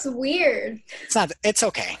 It looks weird. It's not. It's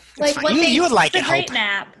okay. It's Like fine. what You would like It's it, a great Hope.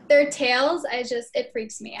 nap. Their tails, it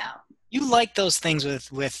freaks me out. You like those things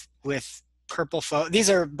with purple These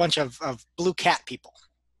are a bunch of blue cat people.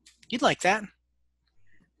 You'd like that.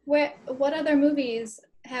 What other movies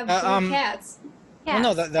have blue cats? Well,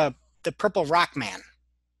 no, the purple rock man.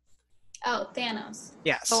 Oh, Thanos.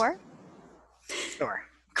 Yes. Thor? Thor.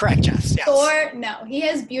 Correct, Jess. Yes. Thor, no. He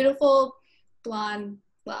has beautiful blonde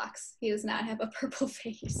locks. He does not have a purple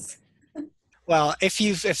face. Well, if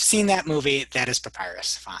you've seen that movie, that is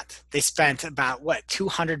Papyrus font. They spent about,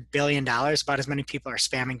 $200 billion, about as many people are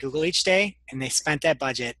spamming Google each day, and they spent that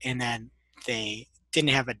budget, and then they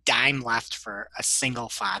didn't have a dime left for a single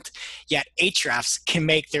font. Yet Ahrefs can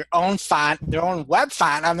make their own font, their own web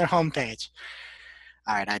font on their homepage.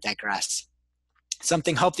 All right, I digress.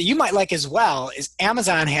 Something, Hope, that you might like as well is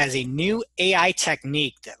Amazon has a new AI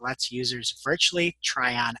technique that lets users virtually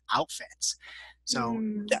try on outfits. So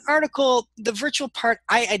the article, the virtual part,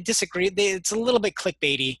 I disagree. It's a little bit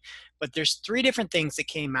clickbaity, but there's 3 different things that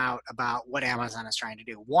came out about what Amazon is trying to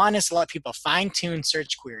do. One is to let people fine-tune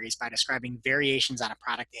search queries by describing variations on a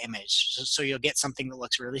product image, so you'll get something that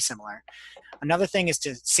looks really similar. Another thing is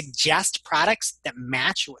to suggest products that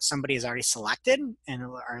match what somebody has already selected and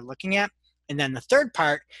are looking at. And then the third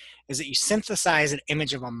part is that you synthesize an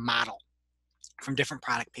image of a model from different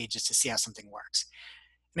product pages to see how something works.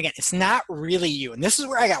 And again, it's not really you. And this is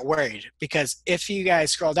where I got worried, because if you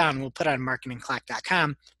guys scroll down, we'll put it on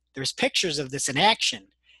marketingclack.com, there's pictures of this in action.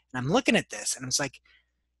 And I'm looking at this and it's like,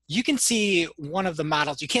 you can see one of the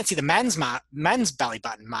models. You can't see the men's belly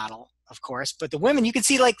button model, of course, but the women, you can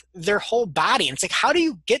see like their whole body. And it's like, how do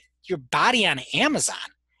you get your body on Amazon?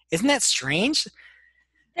 Isn't that strange?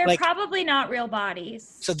 They're probably not real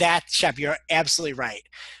bodies. So that, Shep, you're absolutely right.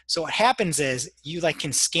 So what happens is you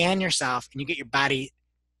can scan yourself and you get your body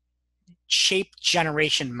shape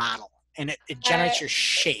generation model, and it generates your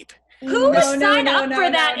shape. Who would sign up for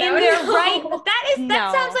that in their right?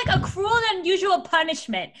 That sounds like a cruel and unusual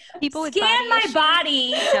punishment. People with scan my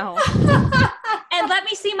body No. and let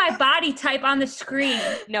me see my body type on the screen.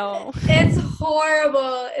 No. It's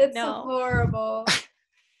horrible. It's No. horrible.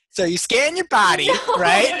 So you scan your body,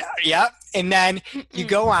 right? Yep. And then you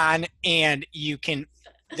go on and you can,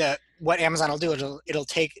 what Amazon will do, it'll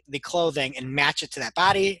take the clothing and match it to that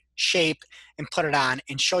body shape and put it on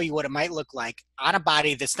and show you what it might look like on a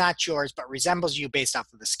body that's not yours but resembles you based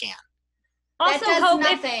off of the scan. Also, That does Hope,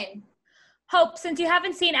 nothing. Hope, since you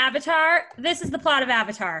haven't seen Avatar, this is the plot of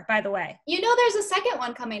Avatar, by the way. You know there's a second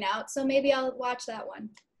one coming out, so maybe I'll watch that one.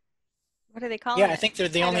 What are they calling Yeah, it? I think they're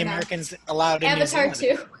the I only don't know. Americans allowed in New Avatar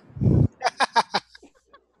Zealand. 2.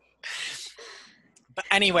 But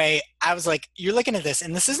anyway, I was like, you're looking at this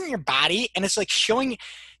and this isn't your body, and it's like showing,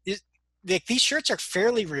 these shirts are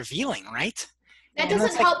fairly revealing, right? That And doesn't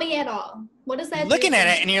it's like, help me at all. What does that do? looking at for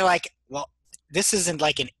it me? and you're like, well, this isn't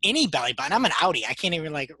like an any belly button. I'm an Audi. I can't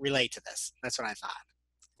even relate to this. That's what I thought.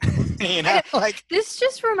 This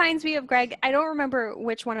just reminds me of Greg. I don't remember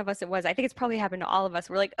which one of us it was. I think it's probably happened to all of us.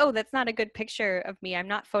 We're like, oh, that's not a good picture of me. I'm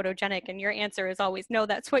not photogenic. And your answer is always, no,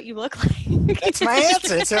 that's what you look like. That's my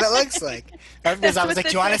answer. That's what it looks like. Because I was like,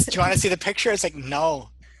 what do you want this to see the picture? It's like, no,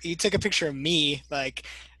 you took a picture of me. Like,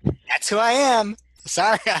 that's who I am.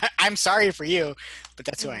 Sorry. I'm sorry for you, but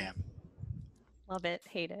that's who I am. Love it.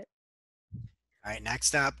 Hate it. All right,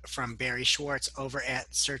 next up from Barry Schwartz over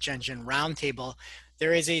at Search Engine Roundtable.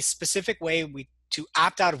 There is a specific way to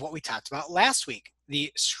opt out of what we talked about last week,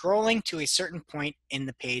 the scrolling to a certain point in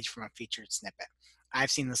the page from a featured snippet. I've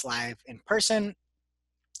seen this live in person.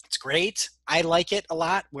 It's great. I like it a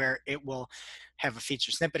lot, where it will have a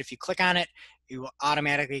featured snippet. If you click on it, you will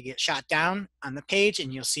automatically get shot down on the page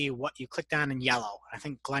and you'll see what you clicked on in yellow. I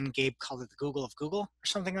think Glenn Gabe called it the Google of Google or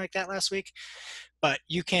something like that last week. But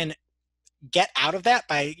you can get out of that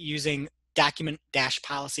by using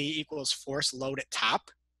document-policy equals force load at top.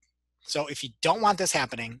 So if you don't want this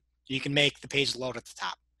happening, You can make the page load at the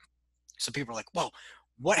top. So people are like, whoa,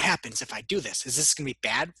 what happens if I do this? Is this going to be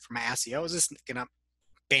bad for my SEO? Is this going to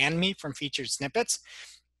ban me from featured snippets?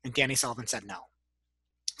 And Danny Sullivan said no.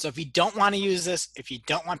 So if you don't want to use this, if you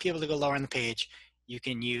don't want people to go lower on the page, you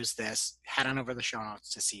can use this. Head on over to the show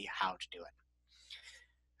notes to see how to do it.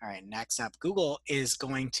 All right, next up, Google is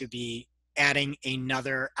going to be adding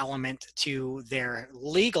another element to their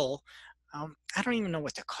legal, I don't even know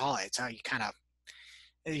what to call it. It's how you kind of,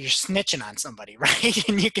 you're snitching on somebody, right?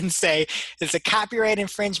 And you can say it's a copyright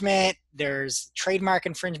infringement, there's trademark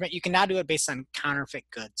infringement. You can now do it based on counterfeit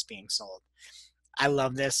goods being sold. I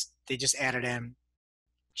love this. They just added in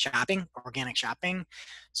shopping, organic shopping.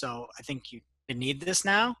 So I think you need this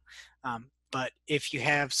now. But if you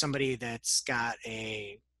have somebody that's got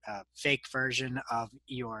a fake version of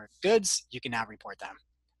your goods, you can now report them.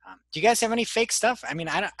 Do you guys have any fake stuff? I mean,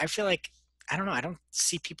 I feel like, I don't know, I don't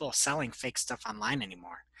see people selling fake stuff online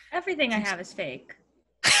anymore. Everything I have is fake.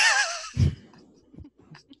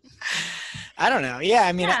 I don't know. Yeah,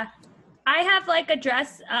 I mean, yeah. I have like a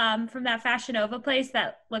dress from that Fashion Nova place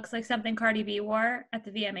that looks like something Cardi B wore at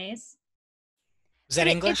the VMAs. Is that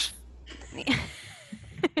English?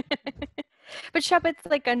 But Shep, it's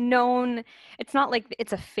like a known, it's not like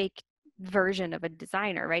it's a fake version of a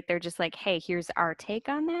designer, right? They're just like, hey, here's our take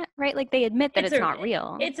on that, right? Like they admit that it's not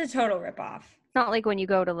real. It's a total ripoff. It's not like when you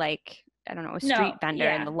go to like, I don't know, a street vendor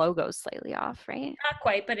and the logo's slightly off, right? Not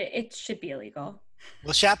quite, but it should be illegal.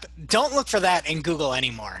 Well, Shep, don't look for that in Google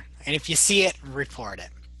anymore. And if you see it, report it.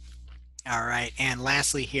 All right. And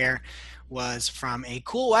lastly here was from a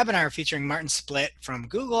cool webinar featuring Martin Splitt from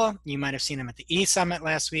Google. You might have seen him at the eSummit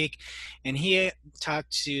last week. And he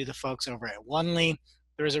talked to the folks over at Onely.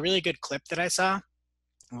 There was a really good clip that I saw.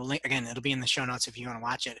 We'll link, again, it'll be in the show notes if you want to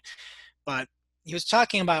watch it. But he was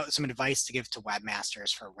talking about some advice to give to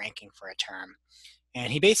webmasters for ranking for a term.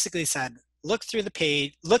 And he basically said, look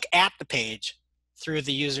at the page through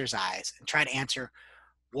the user's eyes and try to answer,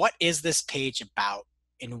 what is this page about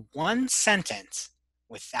in one sentence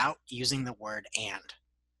without using the word and.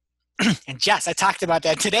 And Jess, I talked about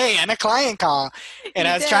that today on a client call, and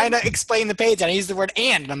I was trying to explain the page, and I used the word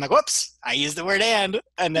and I'm like, whoops, I used the word and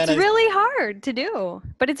then it's really hard to do,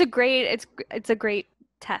 but it's a great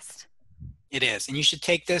test. It is, and you should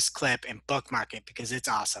take this clip and bookmark it because it's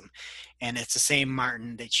awesome. And it's the same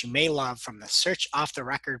Martin that you may love from the Search Off the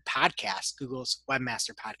Record podcast, Google's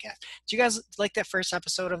Webmaster podcast. Do you guys like that first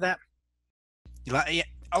episode of that? Yeah.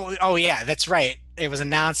 Oh yeah, that's right. It was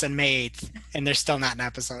announced and made, and there's still not an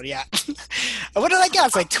episode yet. What did I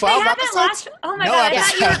guess? Like 12 episodes? Oh my God,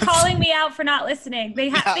 episodes. I thought you were calling me out for not listening. They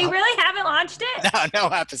really haven't launched it? No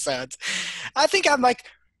episodes. I think I'm like,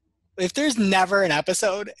 if there's never an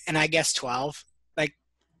episode, and I guess 12, like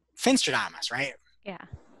Finstradamus, right? Yeah.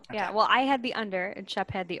 Okay. Yeah, well, I had the under, and Shep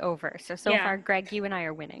had the over. So far, Greg, you and I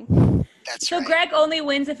are winning. That's right. So Greg only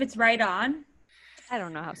wins if it's right on? I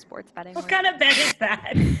don't know how sports betting works. What kind of bet is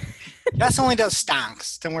that? Jess only does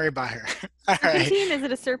stonks. Don't worry about her. All right. Serpentine? Is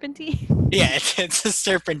it a serpentine? Yeah, it's a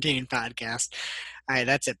serpentine podcast. All right,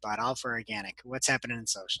 that's it, bud. All for organic. What's happening in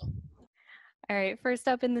social? All right, first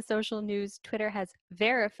up in the social news, Twitter has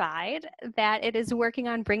verified that it is working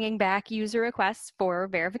on bringing back user requests for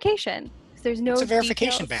verification. So there's no It's a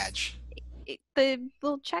verification badge. The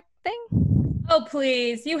little check thing? Oh,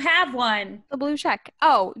 please. You have one. The blue check.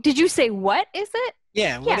 Oh, did you say what is it?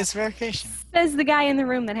 Yeah, what is verification? Says the guy in the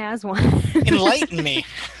room that has one. Enlighten me.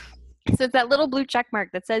 So it's that little blue check mark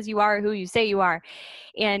that says you are who you say you are.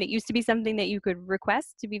 And it used to be something that you could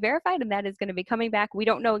request to be verified, and that is going to be coming back. We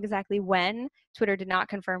don't know exactly when. Twitter did not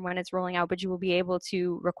confirm when it's rolling out, but you will be able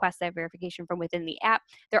to request that verification from within the app.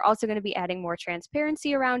 They're also going to be adding more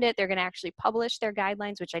transparency around it. They're going to actually publish their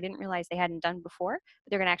guidelines, which I didn't realize they hadn't done before. But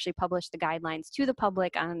they're going to actually publish the guidelines to the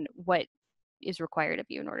public on what is required of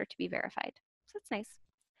you in order to be verified. So that's nice.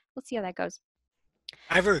 We'll see how that goes.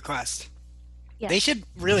 I have a request. Yes. They should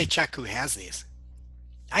really check who has these.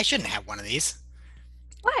 I shouldn't have one of these.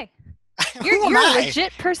 Why? You're a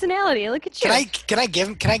legit personality. Look at you. Can I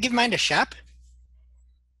give mine to Shep?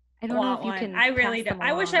 I don't know if you can. I really don't.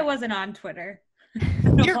 I wish I wasn't on Twitter.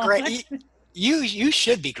 You're great. You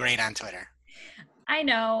should be great on Twitter. I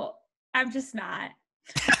know. I'm just not.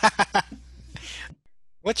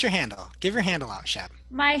 What's your handle? Give your handle out, Shep.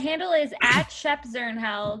 My handle is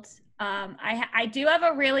 @ShepZernheld. I do have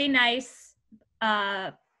a really nice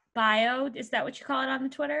bio. Is that what you call it on the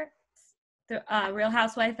Twitter? The Real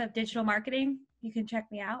Housewife of Digital Marketing. You can check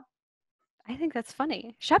me out. I think that's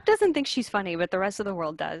funny. Shep doesn't think she's funny, but the rest of the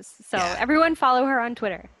world does. So everyone follow her on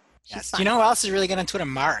Twitter. Yes. Do you know who else is really good on Twitter?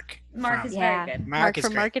 Mark. Mark is very good. Mark is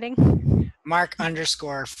from great. marketing.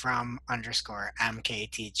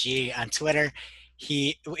 Mark_from_MKTG on Twitter.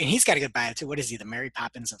 He's got a good bio too. What is he? The Mary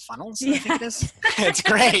Poppins of funnels? I think it is. It's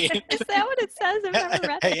great. Is that what it says? I've never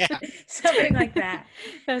read it. Yeah. Something like that.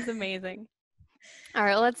 That's amazing. All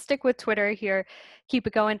right, let's stick with Twitter here. Keep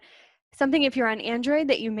it going. Something if you're on Android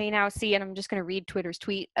that you may now see, and I'm just going to read Twitter's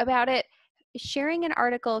tweet about it. Sharing an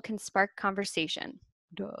article can spark conversation.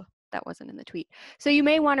 Duh, that wasn't in the tweet. So you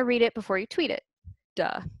may want to read it before you tweet it.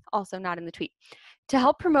 Duh, also not in the tweet. To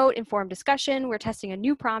help promote informed discussion, we're testing a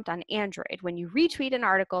new prompt on Android. When you retweet an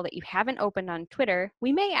article that you haven't opened on Twitter,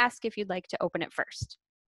 we may ask if you'd like to open it first.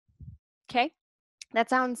 Okay? That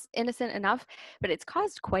sounds innocent enough, but it's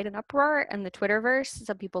caused quite an uproar in the Twitterverse.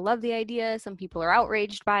 Some people love the idea. Some people are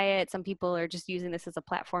outraged by it. Some people are just using this as a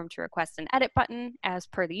platform to request an edit button, as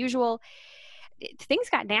per the usual. Things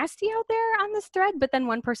got nasty out there on this thread, but then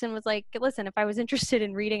one person was like, listen, if I was interested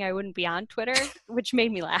in reading, I wouldn't be on Twitter, which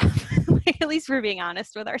made me laugh. At least we're being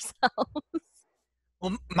honest with ourselves.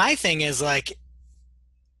 Well, my thing is like,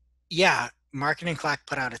 yeah, Marketing Clock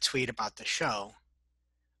put out a tweet about the show.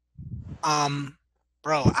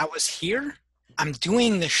 Bro, I was here. I'm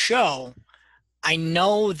doing the show. I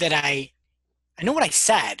know that I know what I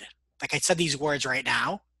said. Like I said these words right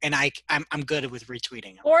now, and I'm good with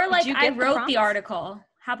retweeting them. Or like you I get the wrote prompts? the article.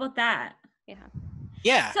 How about that? Yeah.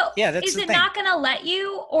 Yeah. So yeah, that's is the it thing. not going to let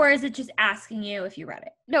you, or is it just asking you if you read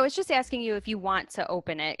it? No, it's just asking you if you want to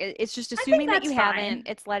open it. It's just think assuming that you that's haven't. fine.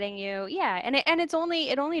 It's letting you, yeah, and it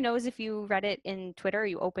only knows if you read it in Twitter, or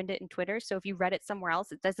you opened it in Twitter. So if you read it somewhere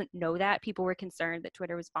else, it doesn't know that. People were concerned that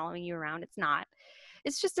Twitter was following you around. It's not.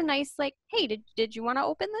 It's just a nice like, hey, did you want to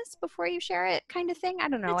open this before you share it, kind of thing. I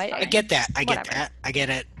don't know. It's I fine. get that. I get Whatever. that. I get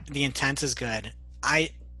it. The intent is good. I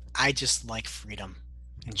just like freedom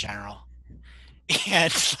in general.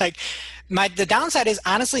 And like the downside is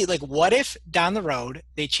honestly like what if down the road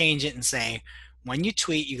they change it and say when you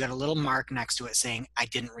tweet you got a little mark next to it saying I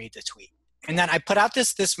didn't read the tweet. And then I put out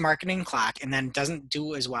this Marketing Clock and then it doesn't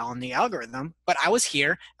do as well in the algorithm, but I was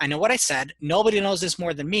here. I know what I said. Nobody knows this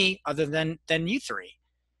more than me other than you three.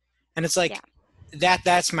 And it's like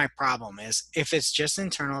that's my problem is if it's just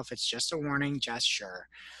internal, if it's just a warning, just sure.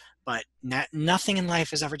 But nothing in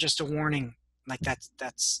life is ever just a warning. Like that's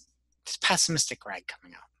it's pessimistic Greg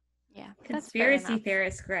coming out. Yeah, that's fair Conspiracy enough.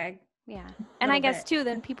 theorist, Greg. Yeah, and I Little guess bit. too,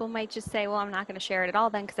 then people might just say, well, I'm not going to share it at all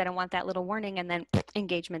then because I don't want that little warning, and then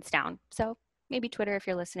engagement's down. So maybe Twitter, if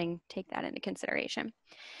you're listening, take that into consideration.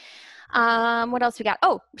 What else we got?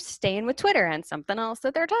 Oh, staying with Twitter and something else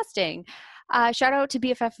that they're testing. Shout out to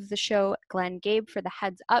BFF of the show, Glenn Gabe, for the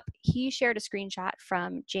heads up. He shared a screenshot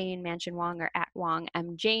from Jane Mansion Wong or at Wong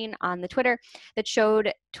M Jane on the Twitter that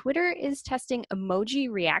showed Twitter is testing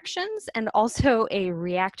emoji reactions and also a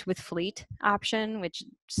react with fleet option, which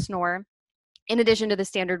snore. In addition to the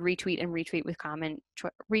standard retweet and retweet with comment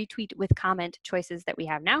choices that we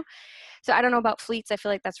have now. So I don't know about fleets. I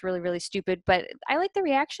feel like that's really, really stupid, but I like the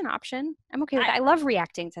reaction option. I'm okay with that. I love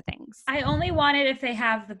reacting to things. I only want it if they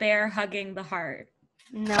have the bear hugging the heart.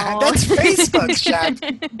 No. That's Facebook's job.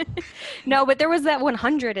 No, but there was that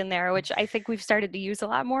 100 in there, which I think we've started to use a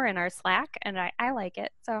lot more in our Slack, and I like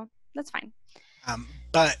it. So that's fine.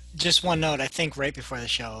 But just one note, I think right before the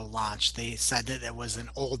show launched, they said that it was an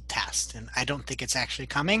old test, and I don't think it's actually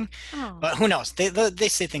coming. Oh. But who knows? They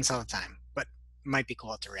say things all the time, but it might be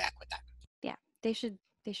cool to react with that. Yeah, they should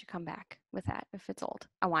come back with that if it's old.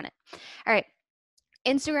 I want it. All right.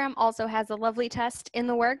 Instagram also has a lovely test in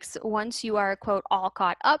the works. Once you are, quote, all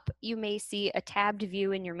caught up, you may see a tabbed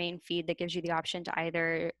view in your main feed that gives you the option to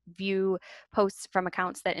either view posts from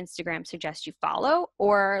accounts that Instagram suggests you follow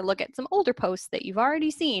or look at some older posts that you've already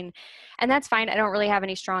seen. And that's fine. I don't really have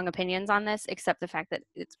any strong opinions on this, except the fact that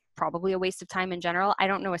it's probably a waste of time in general. I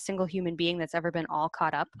don't know a single human being that's ever been all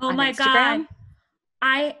caught up on my Instagram. God.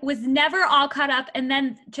 I was never all caught up. And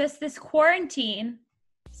then just this quarantine,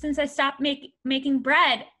 since I stopped making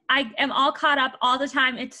bread, I am all caught up all the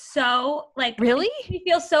time. It's so like Really? It makes me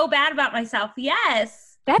feel so bad about myself.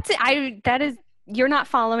 Yes. That's it. You're not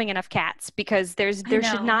following enough cats because there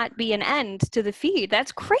should not be an end to the feed.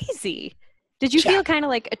 That's crazy. Did you feel kind of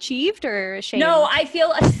like achieved or ashamed? No, I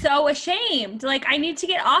feel so ashamed. Like I need to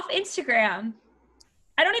get off Instagram.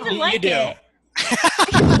 I don't even like it.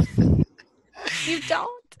 You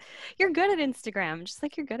don't? You're good at Instagram, just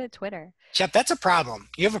like you're good at Twitter. Shep, that's a problem.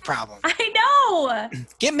 You have a problem. I know.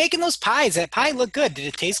 Get making those pies. That pie looked good. Did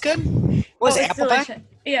it taste good? What was it, apple delicious. pie?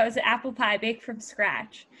 Yeah, it was an apple pie baked from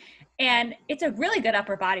scratch. And it's a really good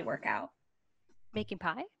upper body workout. Making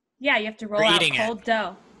pie? Yeah, you have to roll out eating cold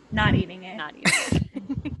dough. Not eating it. Not eating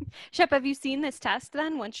it. Shep, have you seen this test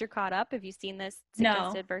then? Once you're caught up, have you seen this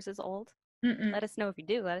suggested versus old? Mm-mm. Let us know if you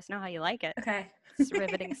do. Let us know how you like it. Okay. It's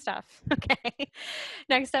riveting stuff. Okay.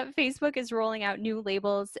 Next up, Facebook is rolling out new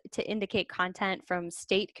labels to indicate content from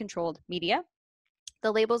state-controlled media.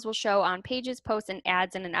 The labels will show on pages, posts, and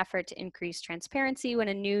ads in an effort to increase transparency when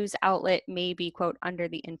a news outlet may be, quote, under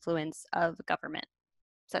the influence of government.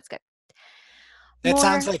 So that's good. That More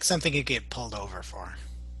sounds like something you get pulled over for.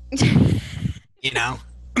 You know?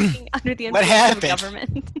 being under the What influence of happened?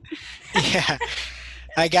 government. Yeah.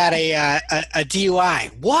 I got a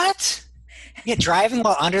DUI. What? Yeah, driving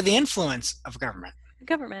while under the influence of government.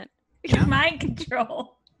 Government. You know? Mind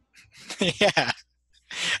control. Yeah.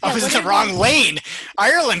 I Yeah, was what in the are wrong the- lane.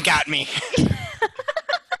 Ireland got me.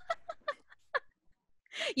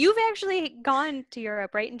 You've actually gone to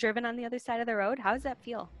Europe, right, and driven on the other side of the road. How does that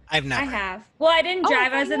feel? I've never. I have. Well, I didn't Oh, I drive. I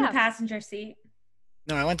thought was you in the have. passenger seat.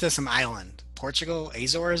 No, I went to some island. Portugal,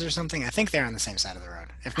 Azores or something. I think they're on the same side of the road.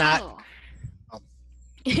 If not, Oh. well,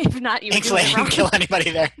 If not, you were thankfully doing I it didn't wrong. kill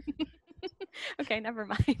anybody there. Okay, never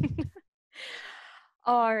mind.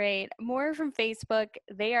 All right, more from Facebook.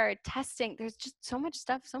 They are testing. There's just so much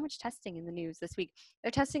stuff, so much testing in the news this week.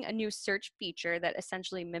 They're testing a new search feature that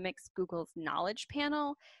essentially mimics Google's knowledge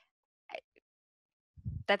panel.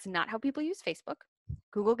 That's not how people use Facebook.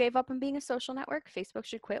 Google gave up on being a social network. Facebook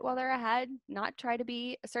should quit while they're ahead, not try to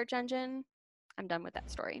be a search engine. I'm done with that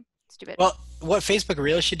story. Stupid. Well, what Facebook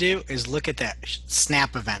really should do is look at that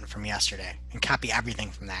Snap event from yesterday and copy everything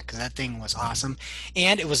from that because that thing was awesome.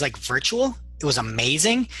 And it was like virtual. It was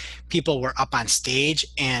amazing. People were up on stage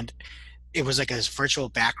and it was like a virtual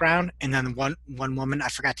background. And then one woman, I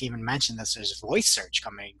forgot to even mention this, there's voice search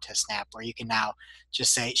coming to Snap where you can now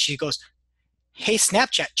just say, she goes, "Hey,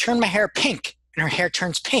 Snapchat, turn my hair pink." And her hair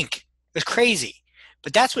turns pink. It was crazy.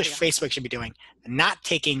 But that's what Yeah. Facebook should be doing, not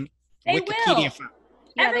taking They Wikipedia will. from.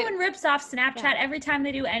 Yeah, Everyone rips off Snapchat Yeah. every time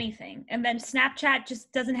they do anything. And then Snapchat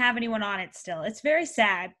just doesn't have anyone on it still. It's very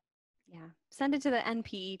sad. Yeah. Send it to the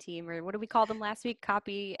NPE team, or what did we call them last week?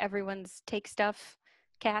 Copy everyone's take stuff.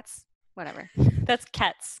 Cats? Whatever. That's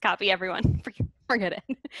cats. Copy everyone. Forget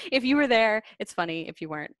it. If you were there, it's funny. If you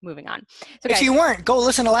weren't, moving on. So If guys, you weren't, go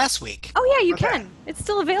listen to last week. oh yeah, you Okay. can. It's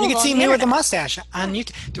still available. You can see on the me with a internet. mustache on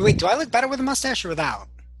YouTube. Do I look better with a mustache or without?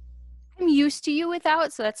 I'm used to you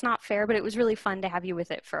without, so that's not fair, but it was really fun to have you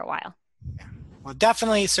with it for a while. Well,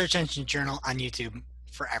 definitely Search Engine Journal on YouTube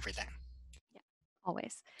for everything.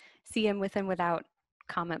 Always. See him with and without.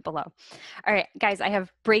 Comment below. All right, guys, I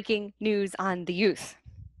have breaking news on the youth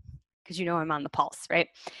because you know I'm on the pulse, right?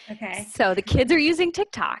 Okay. So the kids are using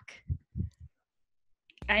TikTok.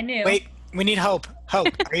 I knew. Wait, we need Hope. Hope,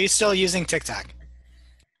 are you still using TikTok?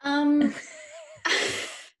 I'm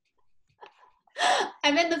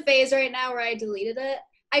in the phase right now where I deleted it.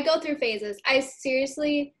 I go through phases. I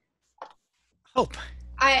seriously, Hope.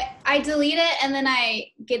 I delete it and then I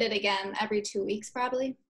get it again every 2 weeks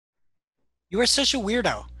probably. You are such a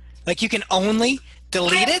weirdo. Like you can only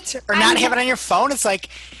delete it or I'm not have it on your phone. It's like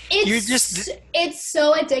It's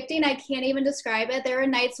so addicting. I can't even describe it. There are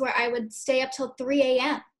nights where I would stay up till 3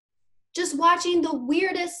 a.m. just watching the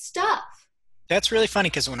weirdest stuff. that's really funny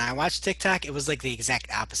because when I watched TikTok, it was like the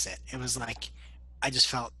exact opposite. It was like I just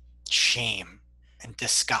felt shame and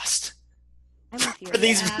disgust I'm with you. for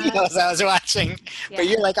these Yeah. videos I was watching. Yeah. But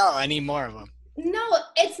you're like, oh, I need more of them. No,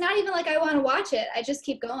 it's not even like I want to watch it. I just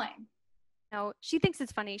keep going. No, she thinks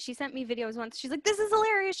it's funny. She sent me videos once. She's like, "This is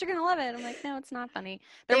hilarious. You're gonna love it." I'm like, "No, it's not funny."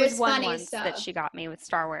 There was There's one funny once that stuff. she got me with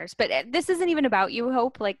Star Wars, but this isn't even about you,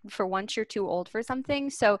 Hope. Like, for once, you're too old for something.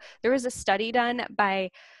 So there was a study done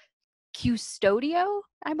by Custodio,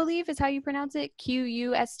 I believe is how you pronounce it.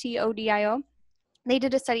 Custodio. They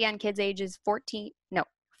did a study on kids ages 4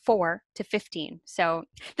 to 15. So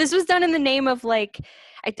this was done in the name of like,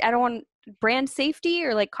 I don't want brand safety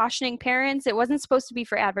or like cautioning parents. It wasn't supposed to be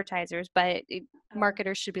for advertisers, but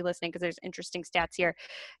marketers should be listening because there's interesting stats here.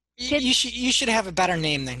 You should have a better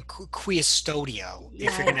name than Quistodio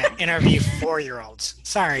if you're Yeah. gonna interview 4-year-olds.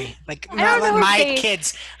 Sorry, like I'm I not don't letting know if my they-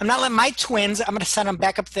 kids. I'm not letting my twins. I'm gonna send them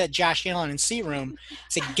back up to that Josh Allen and C room.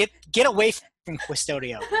 Say get away from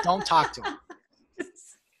Quistodio. Don't talk to him.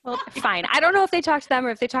 Well, fine. I don't know if they talked to them or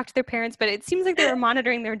if they talked to their parents, but it seems like they were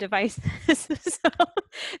monitoring their devices. So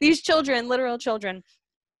these children, literal children,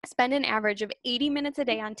 spend an average of 80 minutes a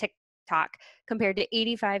day on TikTok compared to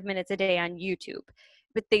 85 minutes a day on YouTube.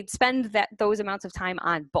 But they'd spend those amounts of time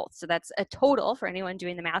on both. So that's a total, for anyone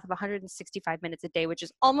doing the math, of 165 minutes a day, which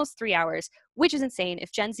is almost 3 hours, which is insane.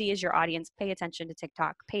 If Gen Z is your audience, pay attention to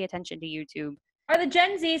TikTok, pay attention to YouTube. Are the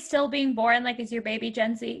Gen Z still being born? Like, is your baby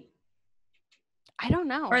Gen Z? I don't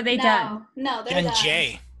know. Or are they done? No, they're Gen done.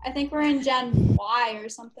 J. I think we're in Gen Y or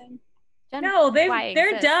something. Gen No, Y they're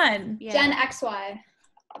exists. done. Yeah. Gen XY.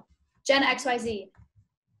 Gen XYZ.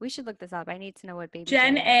 We should look this up. I need to know what baby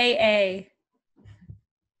Gen J is. AA.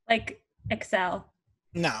 Like Excel.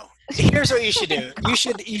 No. Here's what you should do. You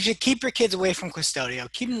should keep your kids away from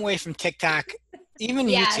Custodio. Keep them away from TikTok, even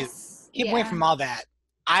YouTube. Yes. Keep away from all that.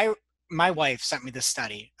 My wife sent me this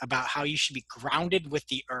study about how you should be grounded with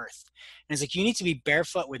the earth. And it's like you need to be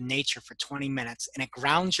barefoot with nature for 20 minutes, and it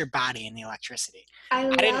grounds your body in the electricity. I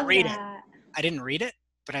didn't read that. I didn't read it,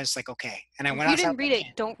 but I was like, okay. And I went If you outside. didn't read it,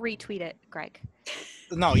 don't retweet it, Greg.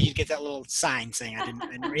 No, you'd get that little sign saying I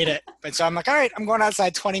didn't read it. But so I'm like, all right, I'm going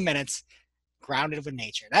outside 20 minutes, grounded with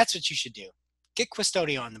nature. That's what you should do. Get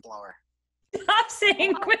Custodio on the blower. Stop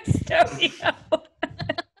saying Custodio.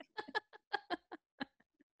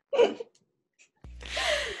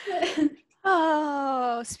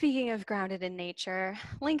 Oh, speaking of grounded in nature,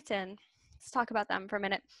 LinkedIn. Let's talk about them for a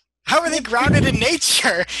minute. How are they grounded in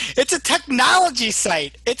nature? It's a technology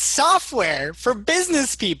site. It's software for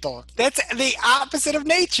business people. That's the opposite of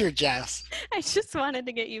nature, Jess. I just wanted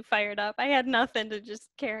to get you fired up. I had nothing to just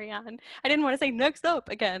carry on. I didn't want to say next up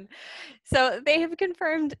again. So they have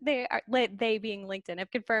confirmed they being LinkedIn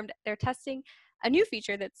have confirmed they're testing a new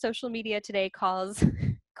feature that Social Media Today calls,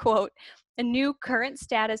 quote, a new current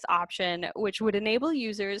status option, which would enable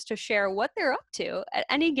users to share what they're up to at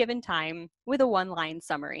any given time with a one-line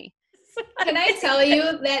summary. Can I tell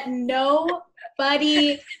you that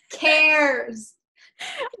nobody cares?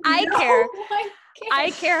 I care. No one cares.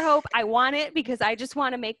 I care, Hope. I want it because I just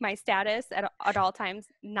want to make my status at all times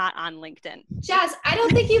not on LinkedIn. Jess, I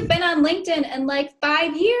don't think you've been on LinkedIn in like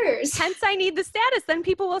 5 years. Hence, I need the status. Then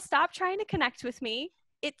people will stop trying to connect with me.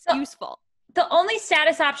 It's useful. The only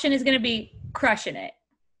status option is going to be crushing it.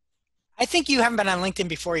 I think you haven't been on LinkedIn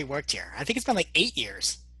before you worked here. I think it's been like 8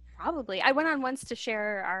 years. Probably. I went on once to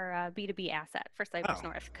share our B2B asset for Cypress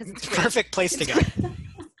North because it's free. Perfect place to go.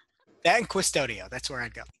 That and Custodio. That's where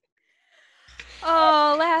I'd go.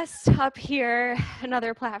 Oh, last up here,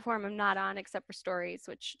 another platform I'm not on except for stories,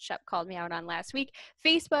 which Shep called me out on last week.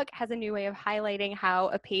 Facebook has a new way of highlighting how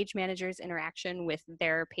a page manager's interaction with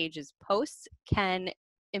their page's posts can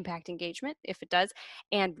impact engagement, if it does,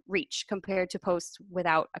 and reach compared to posts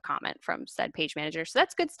without a comment from said page manager. So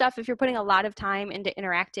that's good stuff. If you're putting a lot of time into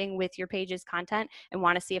interacting with your page's content and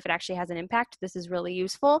want to see if it actually has an impact, this is really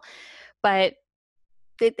useful. But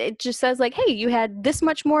it just says like, hey, you had this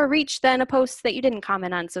much more reach than a post that you didn't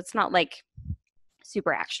comment on. So it's not like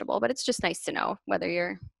super actionable, but it's just nice to know whether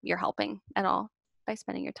you're helping at all by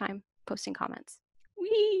spending your time posting comments.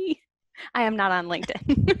 Whee! I am not on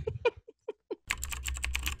LinkedIn.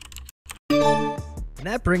 And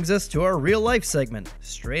that brings us to our real life segment,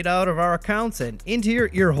 straight out of our accounts and into your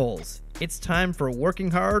ear holes. It's time for Working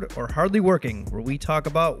Hard or Hardly Working, where we talk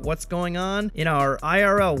about what's going on in our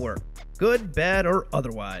IRL work, good, bad, or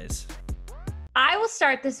otherwise. I will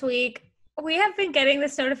start this week. We have been getting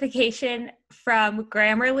this notification from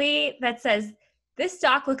Grammarly that says, this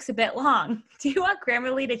doc looks a bit long. Do you want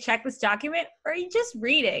Grammarly to check this document, or are you just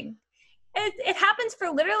reading? It happens for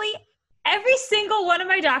literally every single one of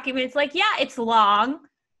my documents. Like, yeah, it's long.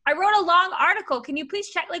 I wrote a long article. Can you please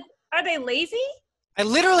check? Like, are they lazy? I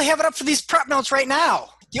literally have it up for these prep notes right now.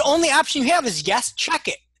 The only option you have is yes, check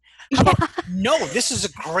it. How about, no, this is a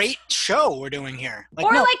great show we're doing here.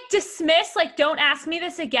 Or like dismiss, like don't ask me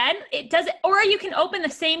this again. It doesn't, or you can open the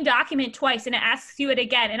same document twice and it asks you it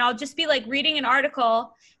again. And I'll just be like reading an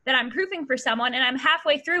article that I'm proofing for someone and I'm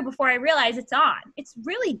halfway through before I realize it's on. It's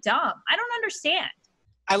really dumb. I don't understand.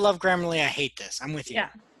 I love Grammarly. I hate this. I'm with you.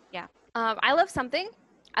 Yeah. I love something.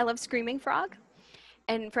 I love Screaming Frog.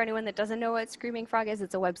 And for anyone that doesn't know what Screaming Frog is,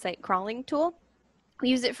 it's a website crawling tool. We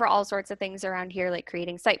use it for all sorts of things around here, like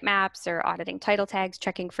creating site maps or auditing title tags,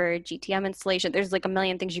 checking for GTM installation. There's like a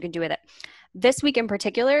million things you can do with it. This week in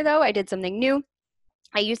particular, though, I did something new.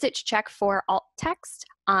 I used it to check for alt text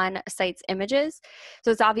on a site's images.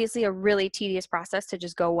 So it's obviously a really tedious process to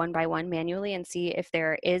just go one by one manually and see if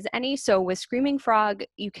there is any. So with Screaming Frog,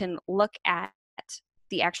 you can look at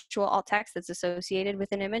the actual alt text that's associated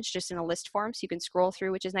with an image just in a list form, so you can scroll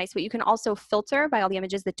through, which is nice, but you can also filter by all the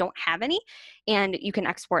images that don't have any, and you can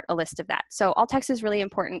export a list of that. So alt text is really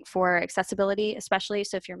important for accessibility, especially,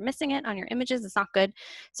 so if you're missing it on your images, it's not good.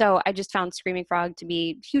 So I just found Screaming Frog to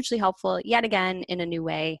be hugely helpful, yet again, in a new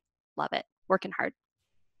way. Love it. Working hard.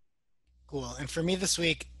 Cool. And for me this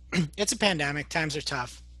week, it's a pandemic. Times are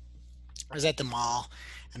tough. I was at the mall,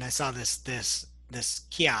 and I saw this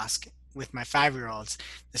kiosk with my 5-year-olds,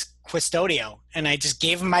 this Custodio, and I just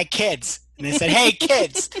gave them my kids, and I said, "Hey,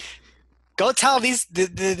 kids, go tell this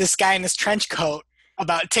guy in this trench coat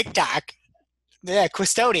about TikTok, yeah,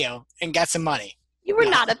 Custodio, and get some money." You were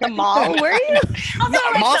not at the mall, were you? Also, No,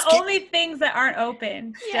 like malls the only things that aren't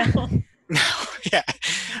open still. No, yeah.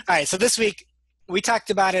 All right. So this week, we talked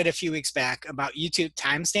about it a few weeks back about YouTube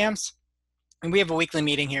timestamps. And we have a weekly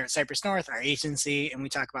meeting here at Cypress North, our agency, and we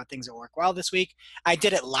talk about things that work well this week. I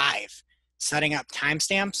did it live, setting up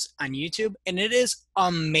timestamps on YouTube, and it is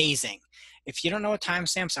amazing. If you don't know what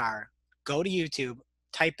timestamps are, go to YouTube,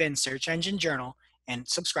 type in Search Engine Journal, and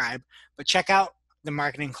subscribe. But check out the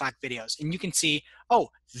Marketing Clock videos, and you can see, oh,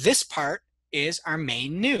 this part is our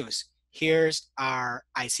main news. Here's our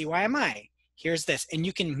ICYMI. Here's this. And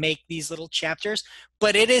you can make these little chapters,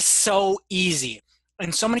 but it is so easy.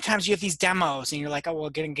 And so many times you have these demos and you're like, oh, we're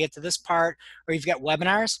going to get to this part, or you've got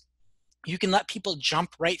webinars. You can let people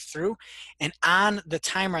jump right through, and on the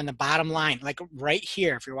timer on the bottom line, like right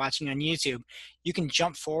here, if you're watching on YouTube, you can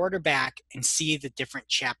jump forward or back and see the different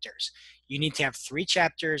chapters. You need to have 3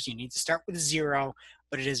 chapters. You need to start with 0,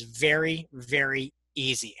 but it is very, very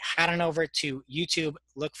easy. Head on over to YouTube,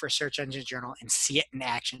 look for Search Engine Journal, and see it in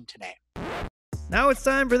action today. Now it's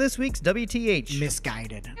time for this week's WTH,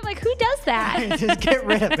 Misguided. I'm like, who does that? Just get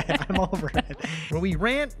rid of it. I'm over it. where we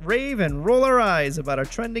rant, rave, and roll our eyes about a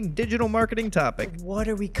trending digital marketing topic. What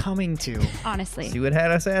are we coming to? Honestly. See what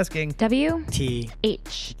had us asking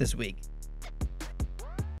WTH. this week.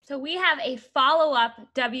 So we have a follow-up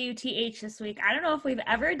WTH this week. I don't know if we've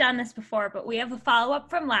ever done this before, but we have a follow-up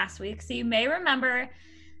from last week. So you may remember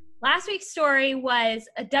last week's story was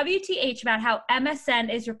a WTH about how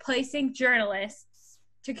MSN is replacing journalists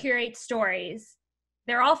to curate stories.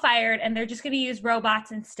 They're all fired, and they're just going to use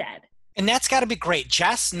robots instead. And that's got to be great.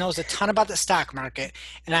 Jess knows a ton about the stock market,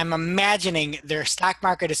 and I'm imagining their stock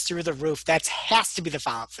market is through the roof. That has to be the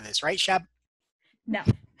follow-up for this, right, Sheb? No.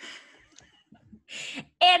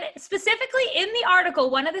 And specifically in the article,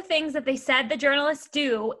 one of the things that they said the journalists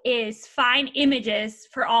do is find images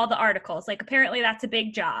for all the articles. Like, apparently that's a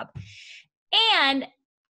big job. And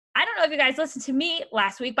I don't know if you guys listened to me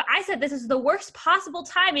last week, but I said this is the worst possible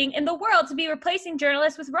timing in the world to be replacing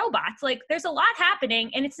journalists with robots. Like, there's a lot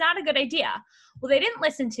happening, and it's not a good idea. Well, they didn't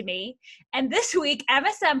listen to me. And this week,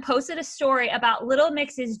 MSM posted a story about Little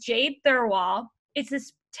Mix's Jade Thirlwall. It's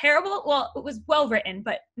this terrible, well, it was well written,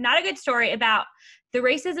 but not a good story about the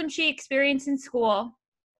racism she experienced in school.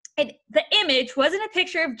 And the image wasn't a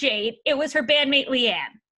picture of Jade, it was her bandmate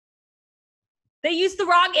Leanne. They used the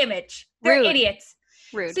wrong image. They're Rude. idiots.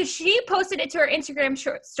 Rude. So she posted it to her Instagram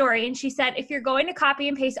story, and she said, if you're going to copy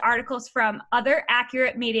and paste articles from other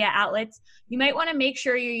accurate media outlets, you might want to make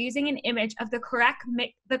sure you're using an image of the correct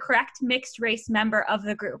mixed race member of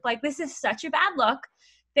the group. Like, this is such a bad look.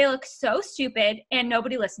 They look so stupid, and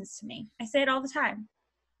nobody listens to me. I say it all the time.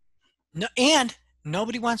 No, and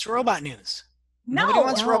nobody wants robot news. No. Nobody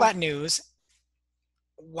wants robot news.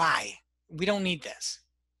 Why? We don't need this.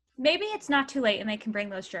 Maybe it's not too late and they can bring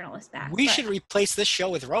those journalists back. We but- should replace this show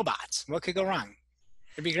with robots. What could go wrong?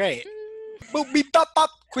 It'd be great. Boop, beep, bop,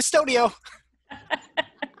 bop, Custodio.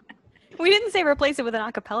 We didn't say replace it with an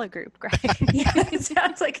a cappella group, Greg. Yeah, it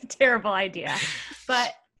sounds like a terrible idea.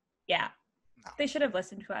 But yeah, they should have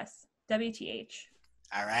listened to us. WTH.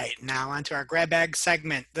 All right, now on to our grab bag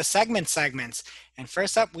segment, the segments. And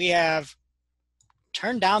first up, we have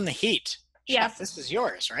Turn Down the Heat. Yes. This is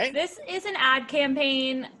yours, right? This is an ad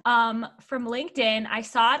campaign from LinkedIn. I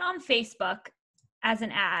saw it on Facebook as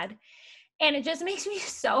an ad, and it just makes me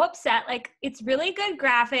so upset. Like, it's really good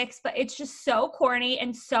graphics, but it's just so corny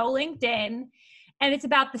and so LinkedIn. And it's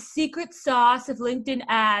about the secret sauce of LinkedIn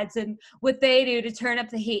ads and what they do to turn up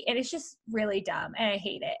the heat. And it's just really dumb, and I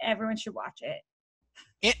hate it. Everyone should watch it.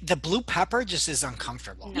 The blue pepper just is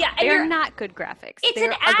uncomfortable. No, Yeah, and they're not good graphics. It's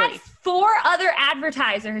They're an ad ugly. for other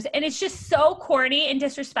advertisers, and it's just so corny and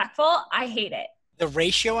disrespectful. I hate it. The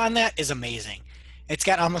ratio on that is amazing. It's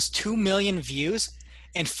got almost 2 million views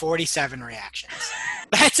and 47 reactions.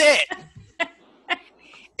 That's it.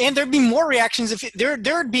 And there'd be more reactions if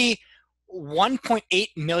there'd be 1.8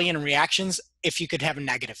 million reactions if you could have a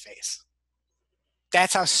negative face.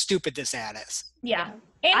 That's how stupid this ad is. Yeah.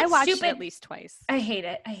 And I it's watched stupid. it at least twice. I hate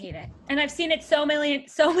it. And I've seen it so many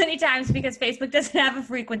times because Facebook doesn't have a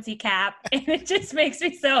frequency cap, and it just makes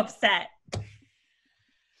me so upset. All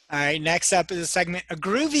right, next up is a segment, A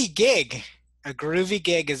Groovy Gig. A Groovy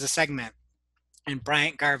Gig is a segment. And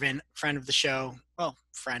Bryant Garvin, friend of the show, well,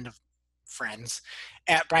 friend of friends,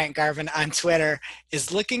 at Bryant Garvin on Twitter,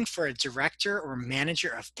 is looking for a director or manager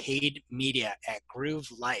of paid media at Groove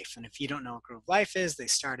Life. And if you don't know what Groove Life is, they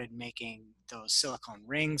started making those silicone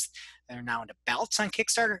rings that are now into belts on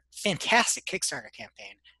Kickstarter. Fantastic Kickstarter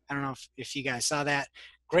campaign. I don't know if you guys saw that.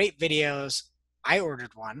 Great videos. I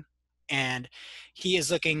ordered one, and he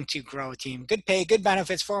is looking to grow a team. Good pay, good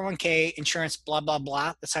benefits, 401k, insurance, blah, blah,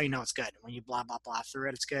 blah. That's how you know it's good. When you blah, blah, blah through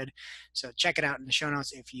it, it's good. So check it out in the show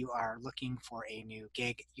notes if you are looking for a new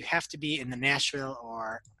gig. You have to be in the Nashville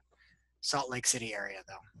or Salt Lake City area,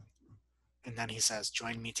 though. And then he says,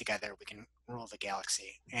 join me together. We can rule the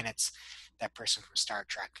galaxy. And it's that person from Star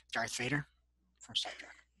Trek, Darth Vader from Star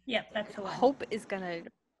Trek. Yep, that's the one. Hope is going to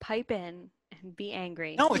pipe in and be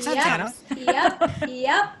angry. No, it's not Yep. Thanos.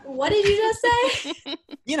 Yep. What did you just say?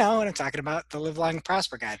 You know what I'm talking about. The Live Long and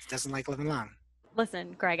Prosper guy that doesn't like living long.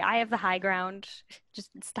 Listen, Greg, I have the high ground. Just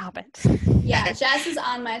stop it. Yeah, Jess is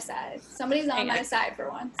on my side. Somebody's on my side for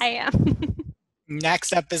once. I am.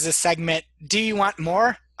 Next up is a segment, Do You Want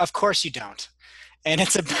More? Of course you don't. And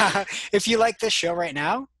it's about, if you like this show right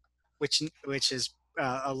now, which is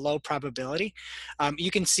a low probability,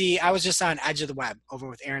 you can see, I was just on Edge of the Web over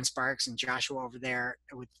with Aaron Sparks and Joshua over there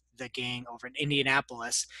with the gang over in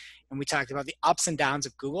Indianapolis. And we talked about the ups and downs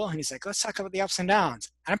of Google. And he's like, let's talk about the ups and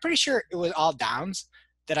downs. And I'm pretty sure it was all downs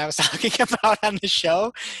that I was talking about on the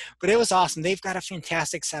show, but it was awesome. They've got a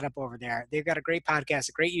fantastic setup over there. They've got a great podcast,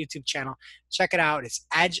 a great YouTube channel. Check it out. It's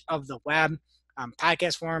Edge of the Web,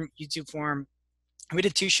 podcast form, YouTube form. We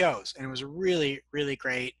did 2 shows, and it was really, really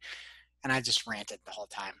great. And I just ranted the whole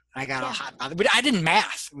time. I got all hot about it. But I did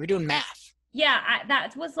math. We were doing math. Yeah,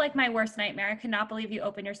 that was like my worst nightmare. I could not believe you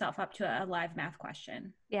opened yourself up to a live math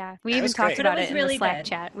question. Yeah, we That even was talked great. about But it it was in really the Slack good.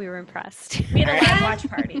 chat. We were impressed. We had a live Yeah. watch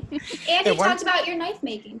party. And you one- talked about your knife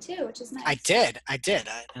making too, which is nice. I did.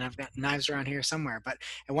 And I've got knives around here somewhere. But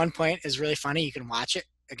at one point, it's really funny. You can watch it.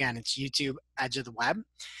 Again, it's YouTube, Edge of the Web.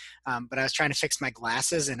 But I was trying to fix my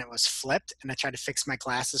glasses, and it was flipped. And I tried to fix my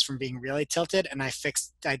glasses from being really tilted, and I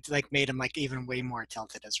made them like even way more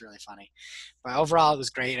tilted. It's really funny. But overall, it was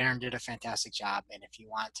great. Aaron did a fantastic job. And if you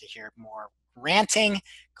want to hear more ranting,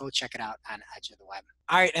 go check it out on Edge of the Web.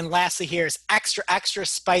 All right, and lastly, here's extra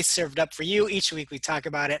spice served up for you. Each week we talk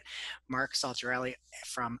about it. Mark Saltarelli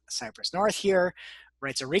from Cypress North here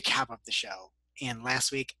writes a recap of the show. And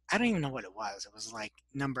last week, I don't even know what it was. It was like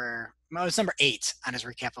number 8 on his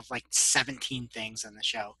recap of like 17 things on the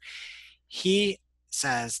show. He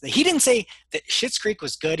says that he didn't say that Schitt's Creek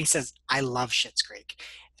was good. He says, I love Schitt's Creek.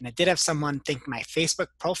 And I did have someone think my Facebook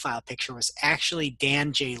profile picture was actually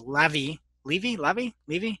Dan J. Levy. Levy?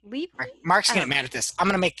 Mark's gonna get mad at this. I'm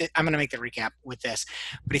gonna make the recap with this.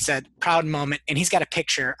 But he said, proud moment, and he's got a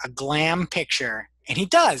picture, a glam picture, and he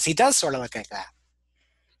does sort of look like that.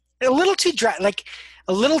 A little too dry, like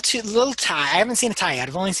a little tie. I haven't seen a tie yet.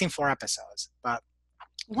 I've only seen 4 episodes, but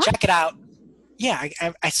check it out. Yeah,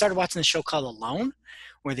 I started watching the show called Alone,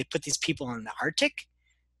 where they put these people in the Arctic,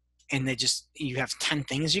 and you have 10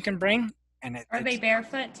 things you can bring. And Are they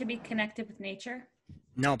barefoot to be connected with nature?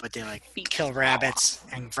 No, but they like kill rabbits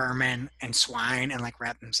and vermin and swine and like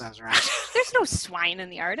wrap themselves around. There's no swine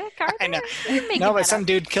in the Arctic, are there? I know. You're making No, but that some up.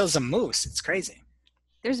 dude kills a moose. It's crazy.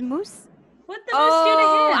 There's moose. What the moose do to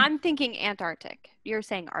him? I'm thinking Antarctic. You're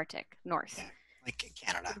saying Arctic, north. Yeah. Like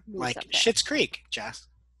Canada, Moose like up there. Schitt's Creek, Jess.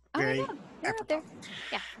 Oh, Very yeah. They're up there.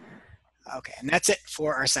 Yeah. Okay, and that's it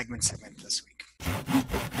for our segment this week.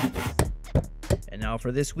 And now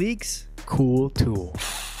for this week's Cool tool.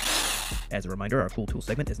 As a reminder, our Cool Tool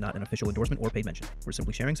segment is not an official endorsement or paid mention. We're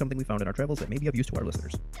simply sharing something we found in our travels that may be of use to our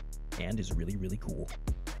listeners. And is really, really cool.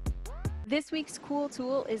 This week's cool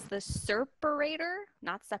tool is the Serperator,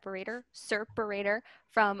 not separator, Serperator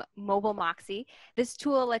from Mobile Moxie. This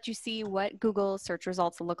tool lets you see what Google search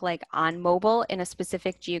results look like on mobile in a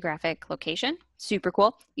specific geographic location. Super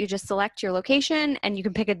cool. You just select your location and you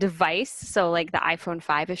can pick a device. So like the iPhone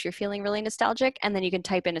 5 if you're feeling really nostalgic, and then you can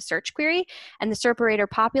type in a search query and the Serperator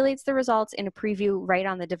populates the results in a preview right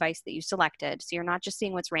on the device that you selected. So you're not just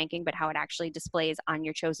seeing what's ranking, but how it actually displays on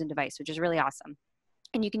your chosen device, which is really awesome.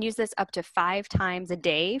 And you can use this up to 5 times a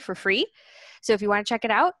day for free. So if you want to check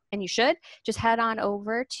it out, and you should, just head on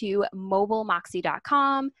over to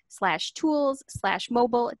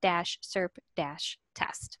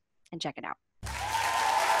mobilemoxie.com/tools/mobile-serp-test and check it out.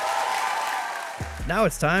 Now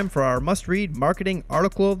it's time for our must-read marketing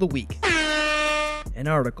article of the week. An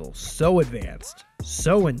article so advanced,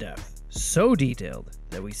 so in-depth, so detailed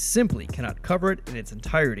that we simply cannot cover it in its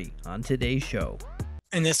entirety on today's show.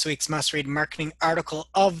 And this week's must-read marketing article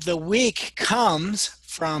of the week comes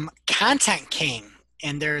from Content King.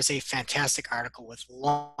 And there is a fantastic article with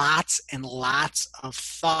lots and lots of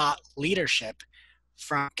thought leadership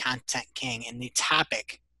from Content King. And the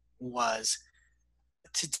topic was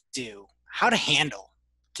how to handle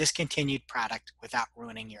discontinued product without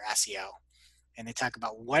ruining your SEO. And they talk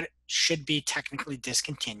about what should be technically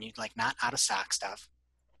discontinued, like not out of stock stuff,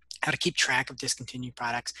 how to keep track of discontinued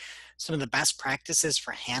products, some of the best practices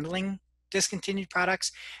for handling discontinued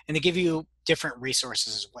products, and they give you different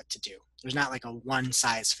resources of what to do. There's not like a one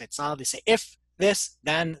size fits all. They say, if this,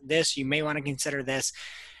 then this, you may want to consider this.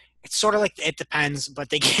 It's sort of like it depends, but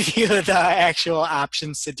they give you the actual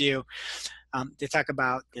options to do. They talk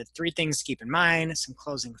about the 3 things to keep in mind, some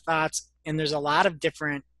closing thoughts, and there's a lot of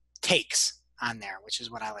different takes on there, which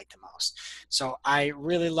is what I like the most. So I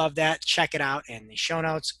really love that. Check it out in the show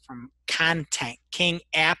notes from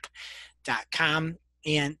ContentKingApp.com.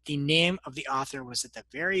 And the name of the author was at the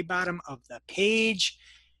very bottom of the page,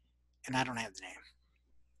 and I don't have the name.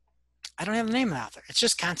 I don't have the name of the author. It's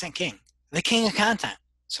just Content King, the king of content.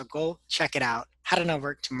 So go check it out. Head on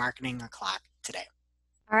over to Marketing O'Clock today.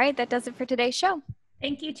 All right, that does it for today's show.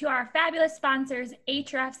 Thank you to our fabulous sponsors,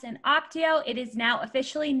 Ahrefs and Opteo. It is now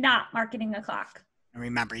officially not Marketing O'Clock. And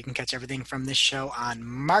remember, you can catch everything from this show on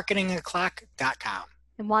marketingoclock.com.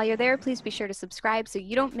 And while you're there, please be sure to subscribe so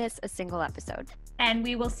you don't miss a single episode. And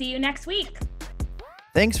we will see you next week.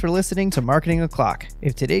 Thanks for listening to Marketing O'Clock.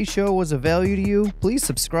 If today's show was of value to you, please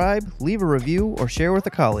subscribe, leave a review, or share with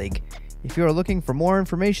a colleague. If you are looking for more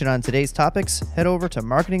information on today's topics, head over to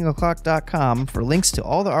marketingoclock.com for links to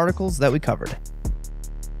all the articles that we covered.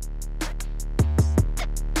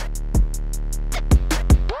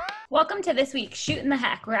 Welcome to this week's Shootin' the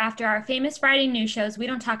Heck, where after our famous Friday news shows, we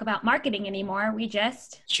don't talk about marketing anymore, we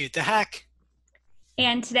just shoot the heck.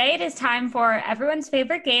 And today it is time for everyone's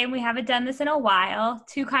favorite game. We haven't done this in a while.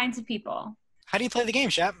 2 kinds of people. How do you play the game,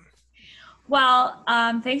 Shep? Well,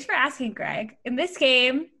 thanks for asking, Greg. In this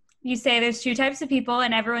game, you say there's 2 types of people,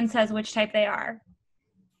 and everyone says which type they are.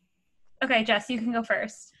 Okay, Jess, you can go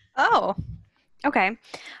first. Oh, okay.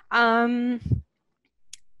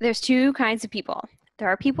 There's 2 kinds of people. There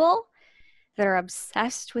are people that are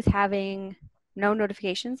obsessed with having no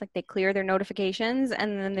notifications, like they clear their notifications,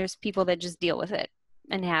 and then there's people that just deal with it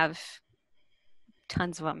and have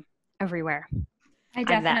tons of them everywhere. I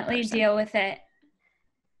definitely deal with it.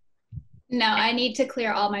 No, I need to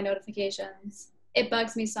clear all my notifications. It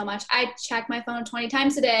bugs me so much. I check my phone 20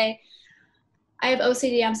 times a day. I have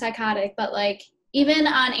OCD, I'm psychotic, but like even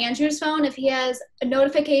on Andrew's phone, if he has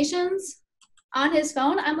notifications on his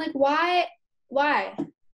phone, I'm like, why?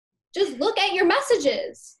 Just look at your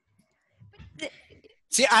messages.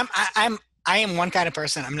 See, I am one kind of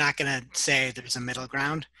person. I'm not gonna say there's a middle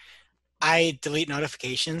ground. I delete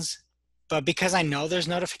notifications, but because I know there's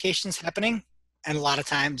notifications happening, and a lot of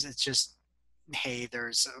times it's just, hey,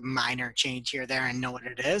 there's a minor change here, there, and know what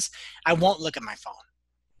it is, I won't look at my phone.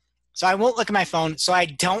 So I won't look at my phone, so I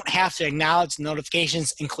don't have to acknowledge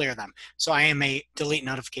notifications and clear them. So I am a delete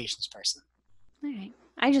notifications person. All right.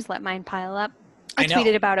 I just let mine pile up. I I know.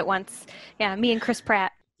 tweeted about it once. Yeah, me and Chris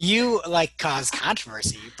Pratt. You like caused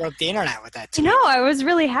controversy. You broke the internet with that tweet. No, I was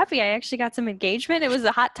really happy. I actually got some engagement. It was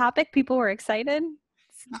a hot topic. People were excited.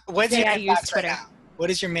 What's your I use inbox right Twitter. now? What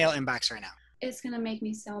is your mail inbox right now? It's going to make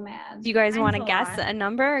me so mad. Do you guys Mine's want to a guess lot. a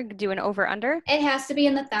number? Do an over-under? It has to be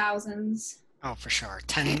in the thousands. Oh, for sure.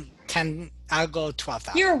 10, I'll go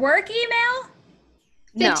 12,000. Your work email?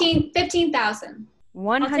 No. 15,000.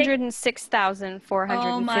 106,458.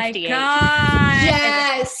 Oh my God.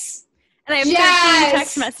 Yes. And I have 13 Yes!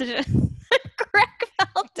 text messages. Greg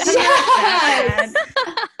felt down. Yes.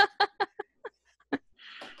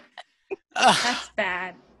 That's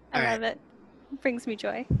bad. I All right. love it. It brings me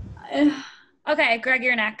joy. Okay, Greg,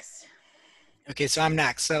 you're next. Okay, so I'm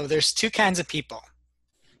next. So there's 2 kinds of people.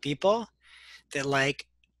 People that like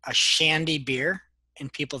a shandy beer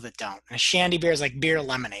and people that don't. And a shandy beer is like beer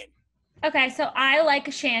lemonade. Okay, so I like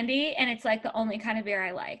a shandy, and it's like the only kind of beer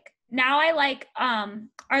I like. Now I like,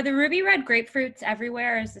 are the ruby red grapefruits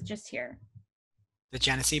everywhere, or is it just here? The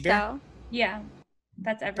Genesee beer? So, Yeah,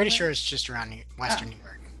 that's everywhere. Pretty sure it's just around Western New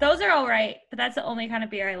York. Those are all right, but that's the only kind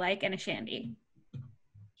of beer I like, and a shandy.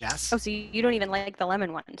 Yes? oh, so you don't even like the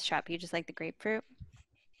lemon ones, Shep. You just like the grapefruit?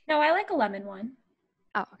 No, I like a lemon one.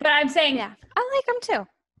 Oh, But I'm saying, yeah. I like them too.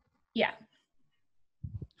 yeah.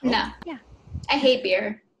 No. Yeah. I hate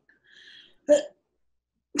beer.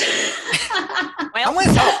 I'm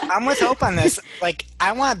with Hope on this. Like,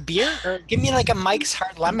 I want beer, or give me like a Mike's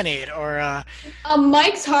Hard Lemonade, or A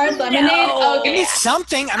Mike's Hard Lemonade? No. give Okay. me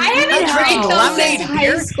something. I I'm haven't not drank drinking those lemonade since high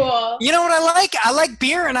beer. school. You know what I like? I like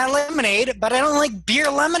beer and I like lemonade, but I don't like beer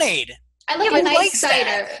lemonade. I like Who a nice likes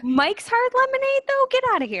that? cider. Mike's Hard Lemonade, though? Get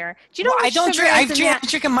out of here. Do you know Well, how I much don't sugar drink. is in that? I've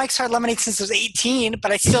drinking Mike's Hard Lemonade since I was 18,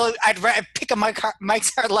 but I'd pick a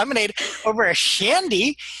Mike's Hard Lemonade over a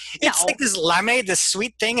shandy. It's No. like this lemonade, this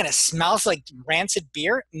sweet thing, and it smells like rancid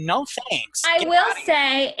beer. No thanks. I Get will outta here.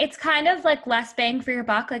 say it's kind of like less bang for your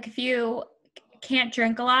buck. Like if you can't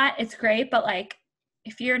drink a lot, it's great, but like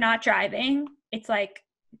if you're not driving, it's like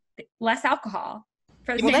less alcohol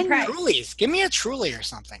for the Give same me price. Trulies. Give me a Truly or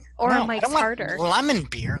something. Or no, a Mike's I don't want Harder. lemon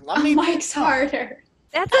beer. Oh, Lemon Mike's no. harder.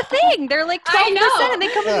 That's a thing. They're like 12%, I know. and they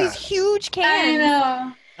come in these Ugh. huge I cans.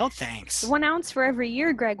 know. No thanks. 1 ounce for every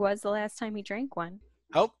year Greg was the last time he drank one.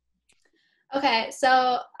 Oh, Okay,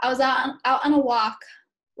 so I was out on a walk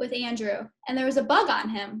with Andrew, and there was a bug on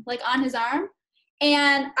him, like on his arm,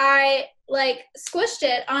 and I like squished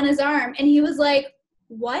it on his arm, and he was like,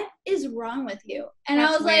 "What is wrong with you?" And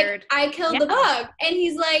That's I was weird. like, "I killed Yeah. the bug," and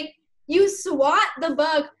he's like, "You swat the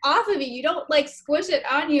bug off of you. You don't like squish it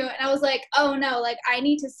on you." And I was like, "Oh no, like I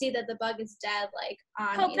need to see that the bug is dead, like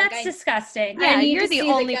on Hope me." that's Like, disgusting. I Yeah, need you're to the see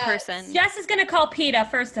the only guts. person. Jess is gonna call PETA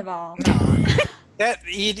first of all. no. That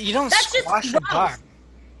you don't That's just squash a gross. bug.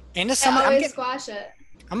 And I I'm always squash it.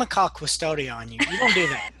 gonna call Custodio on you. You don't do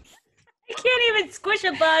that. I can't even squish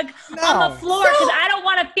a bug on No. the floor because I don't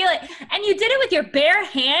want to feel it. And you did it with your bare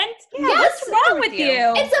hands? Yeah, Yes, What's wrong with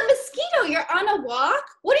you? It's a mosquito. You're on a walk.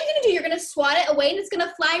 What are you gonna do? You're gonna swat it away, and it's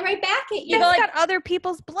gonna fly right back at you. It's like- got other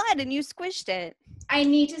people's blood, and you squished it. I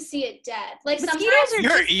need to see it dead. Like Mosquitoes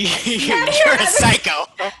sometimes. are You're a psycho.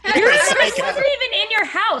 You're You're a the psycho. wasn't even in your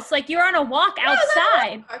house. Like you're on a walk No, that's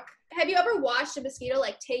outside. a walk. Have you ever watched a mosquito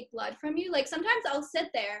like take blood from you? Like sometimes I'll sit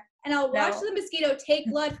there and I'll watch No. the mosquito take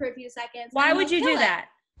blood for a few seconds. Why and would I'll you kill do it. that?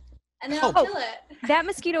 And then I'll Oh. kill it. That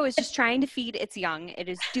mosquito is just trying to feed its young. It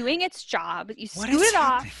is doing its job. You What scoot is it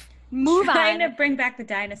happening? off, move Trying on. to bring back the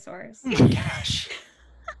dinosaurs. Oh my gosh.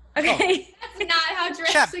 Okay. That's not how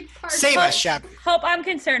Jurassic Park Save works. us, Shep. Hope, I'm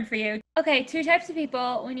concerned for you. Okay, 2 types of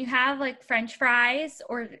people. When you have like French fries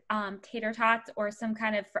or tater tots or some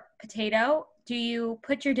kind of potato, do you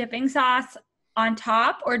put your dipping sauce on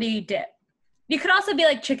top or do you dip? You could also be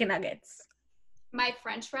like chicken nuggets. My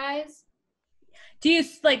French fries. Do you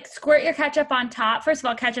like squirt your ketchup on top? First of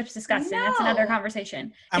all, ketchup's disgusting. That's another No.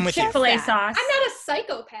 conversation. I'm It's with you. Chick-fil-A That. sauce. I'm not a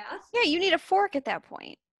psychopath. Yeah, you need a fork at that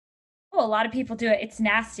point. Oh, a lot of people do it. It's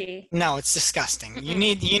nasty. No, it's disgusting. You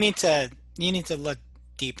need to look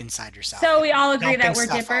deep inside yourself. So we all agree Dumping that we're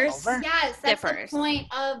stuff all dippers. over? Yes, that's Dippers. the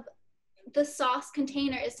point of the sauce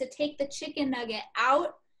container is to take the chicken nugget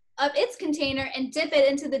out of its container and dip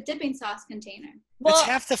it into the dipping sauce container. That's Well,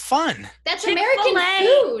 half the fun. That's Chick-fil-A.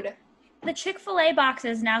 American food. the Chick-fil-A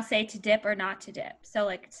boxes now say to dip or not to dip. So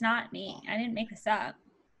like it's not me. I didn't make this up.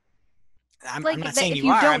 I'm Like not that saying if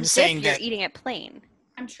you are. don't I'm dip, saying you're that eating it plain.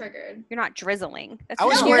 I'm triggered. You're not drizzling. That's I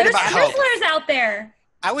was just No, worried there's about Hope. drizzlers out there.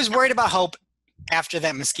 I was worried about Hope after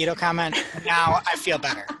that mosquito comment. Now I feel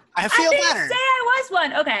better. I feel I didn't better. say I was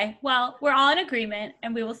one. Okay, well, we're all in agreement,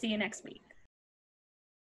 and we will see you next week.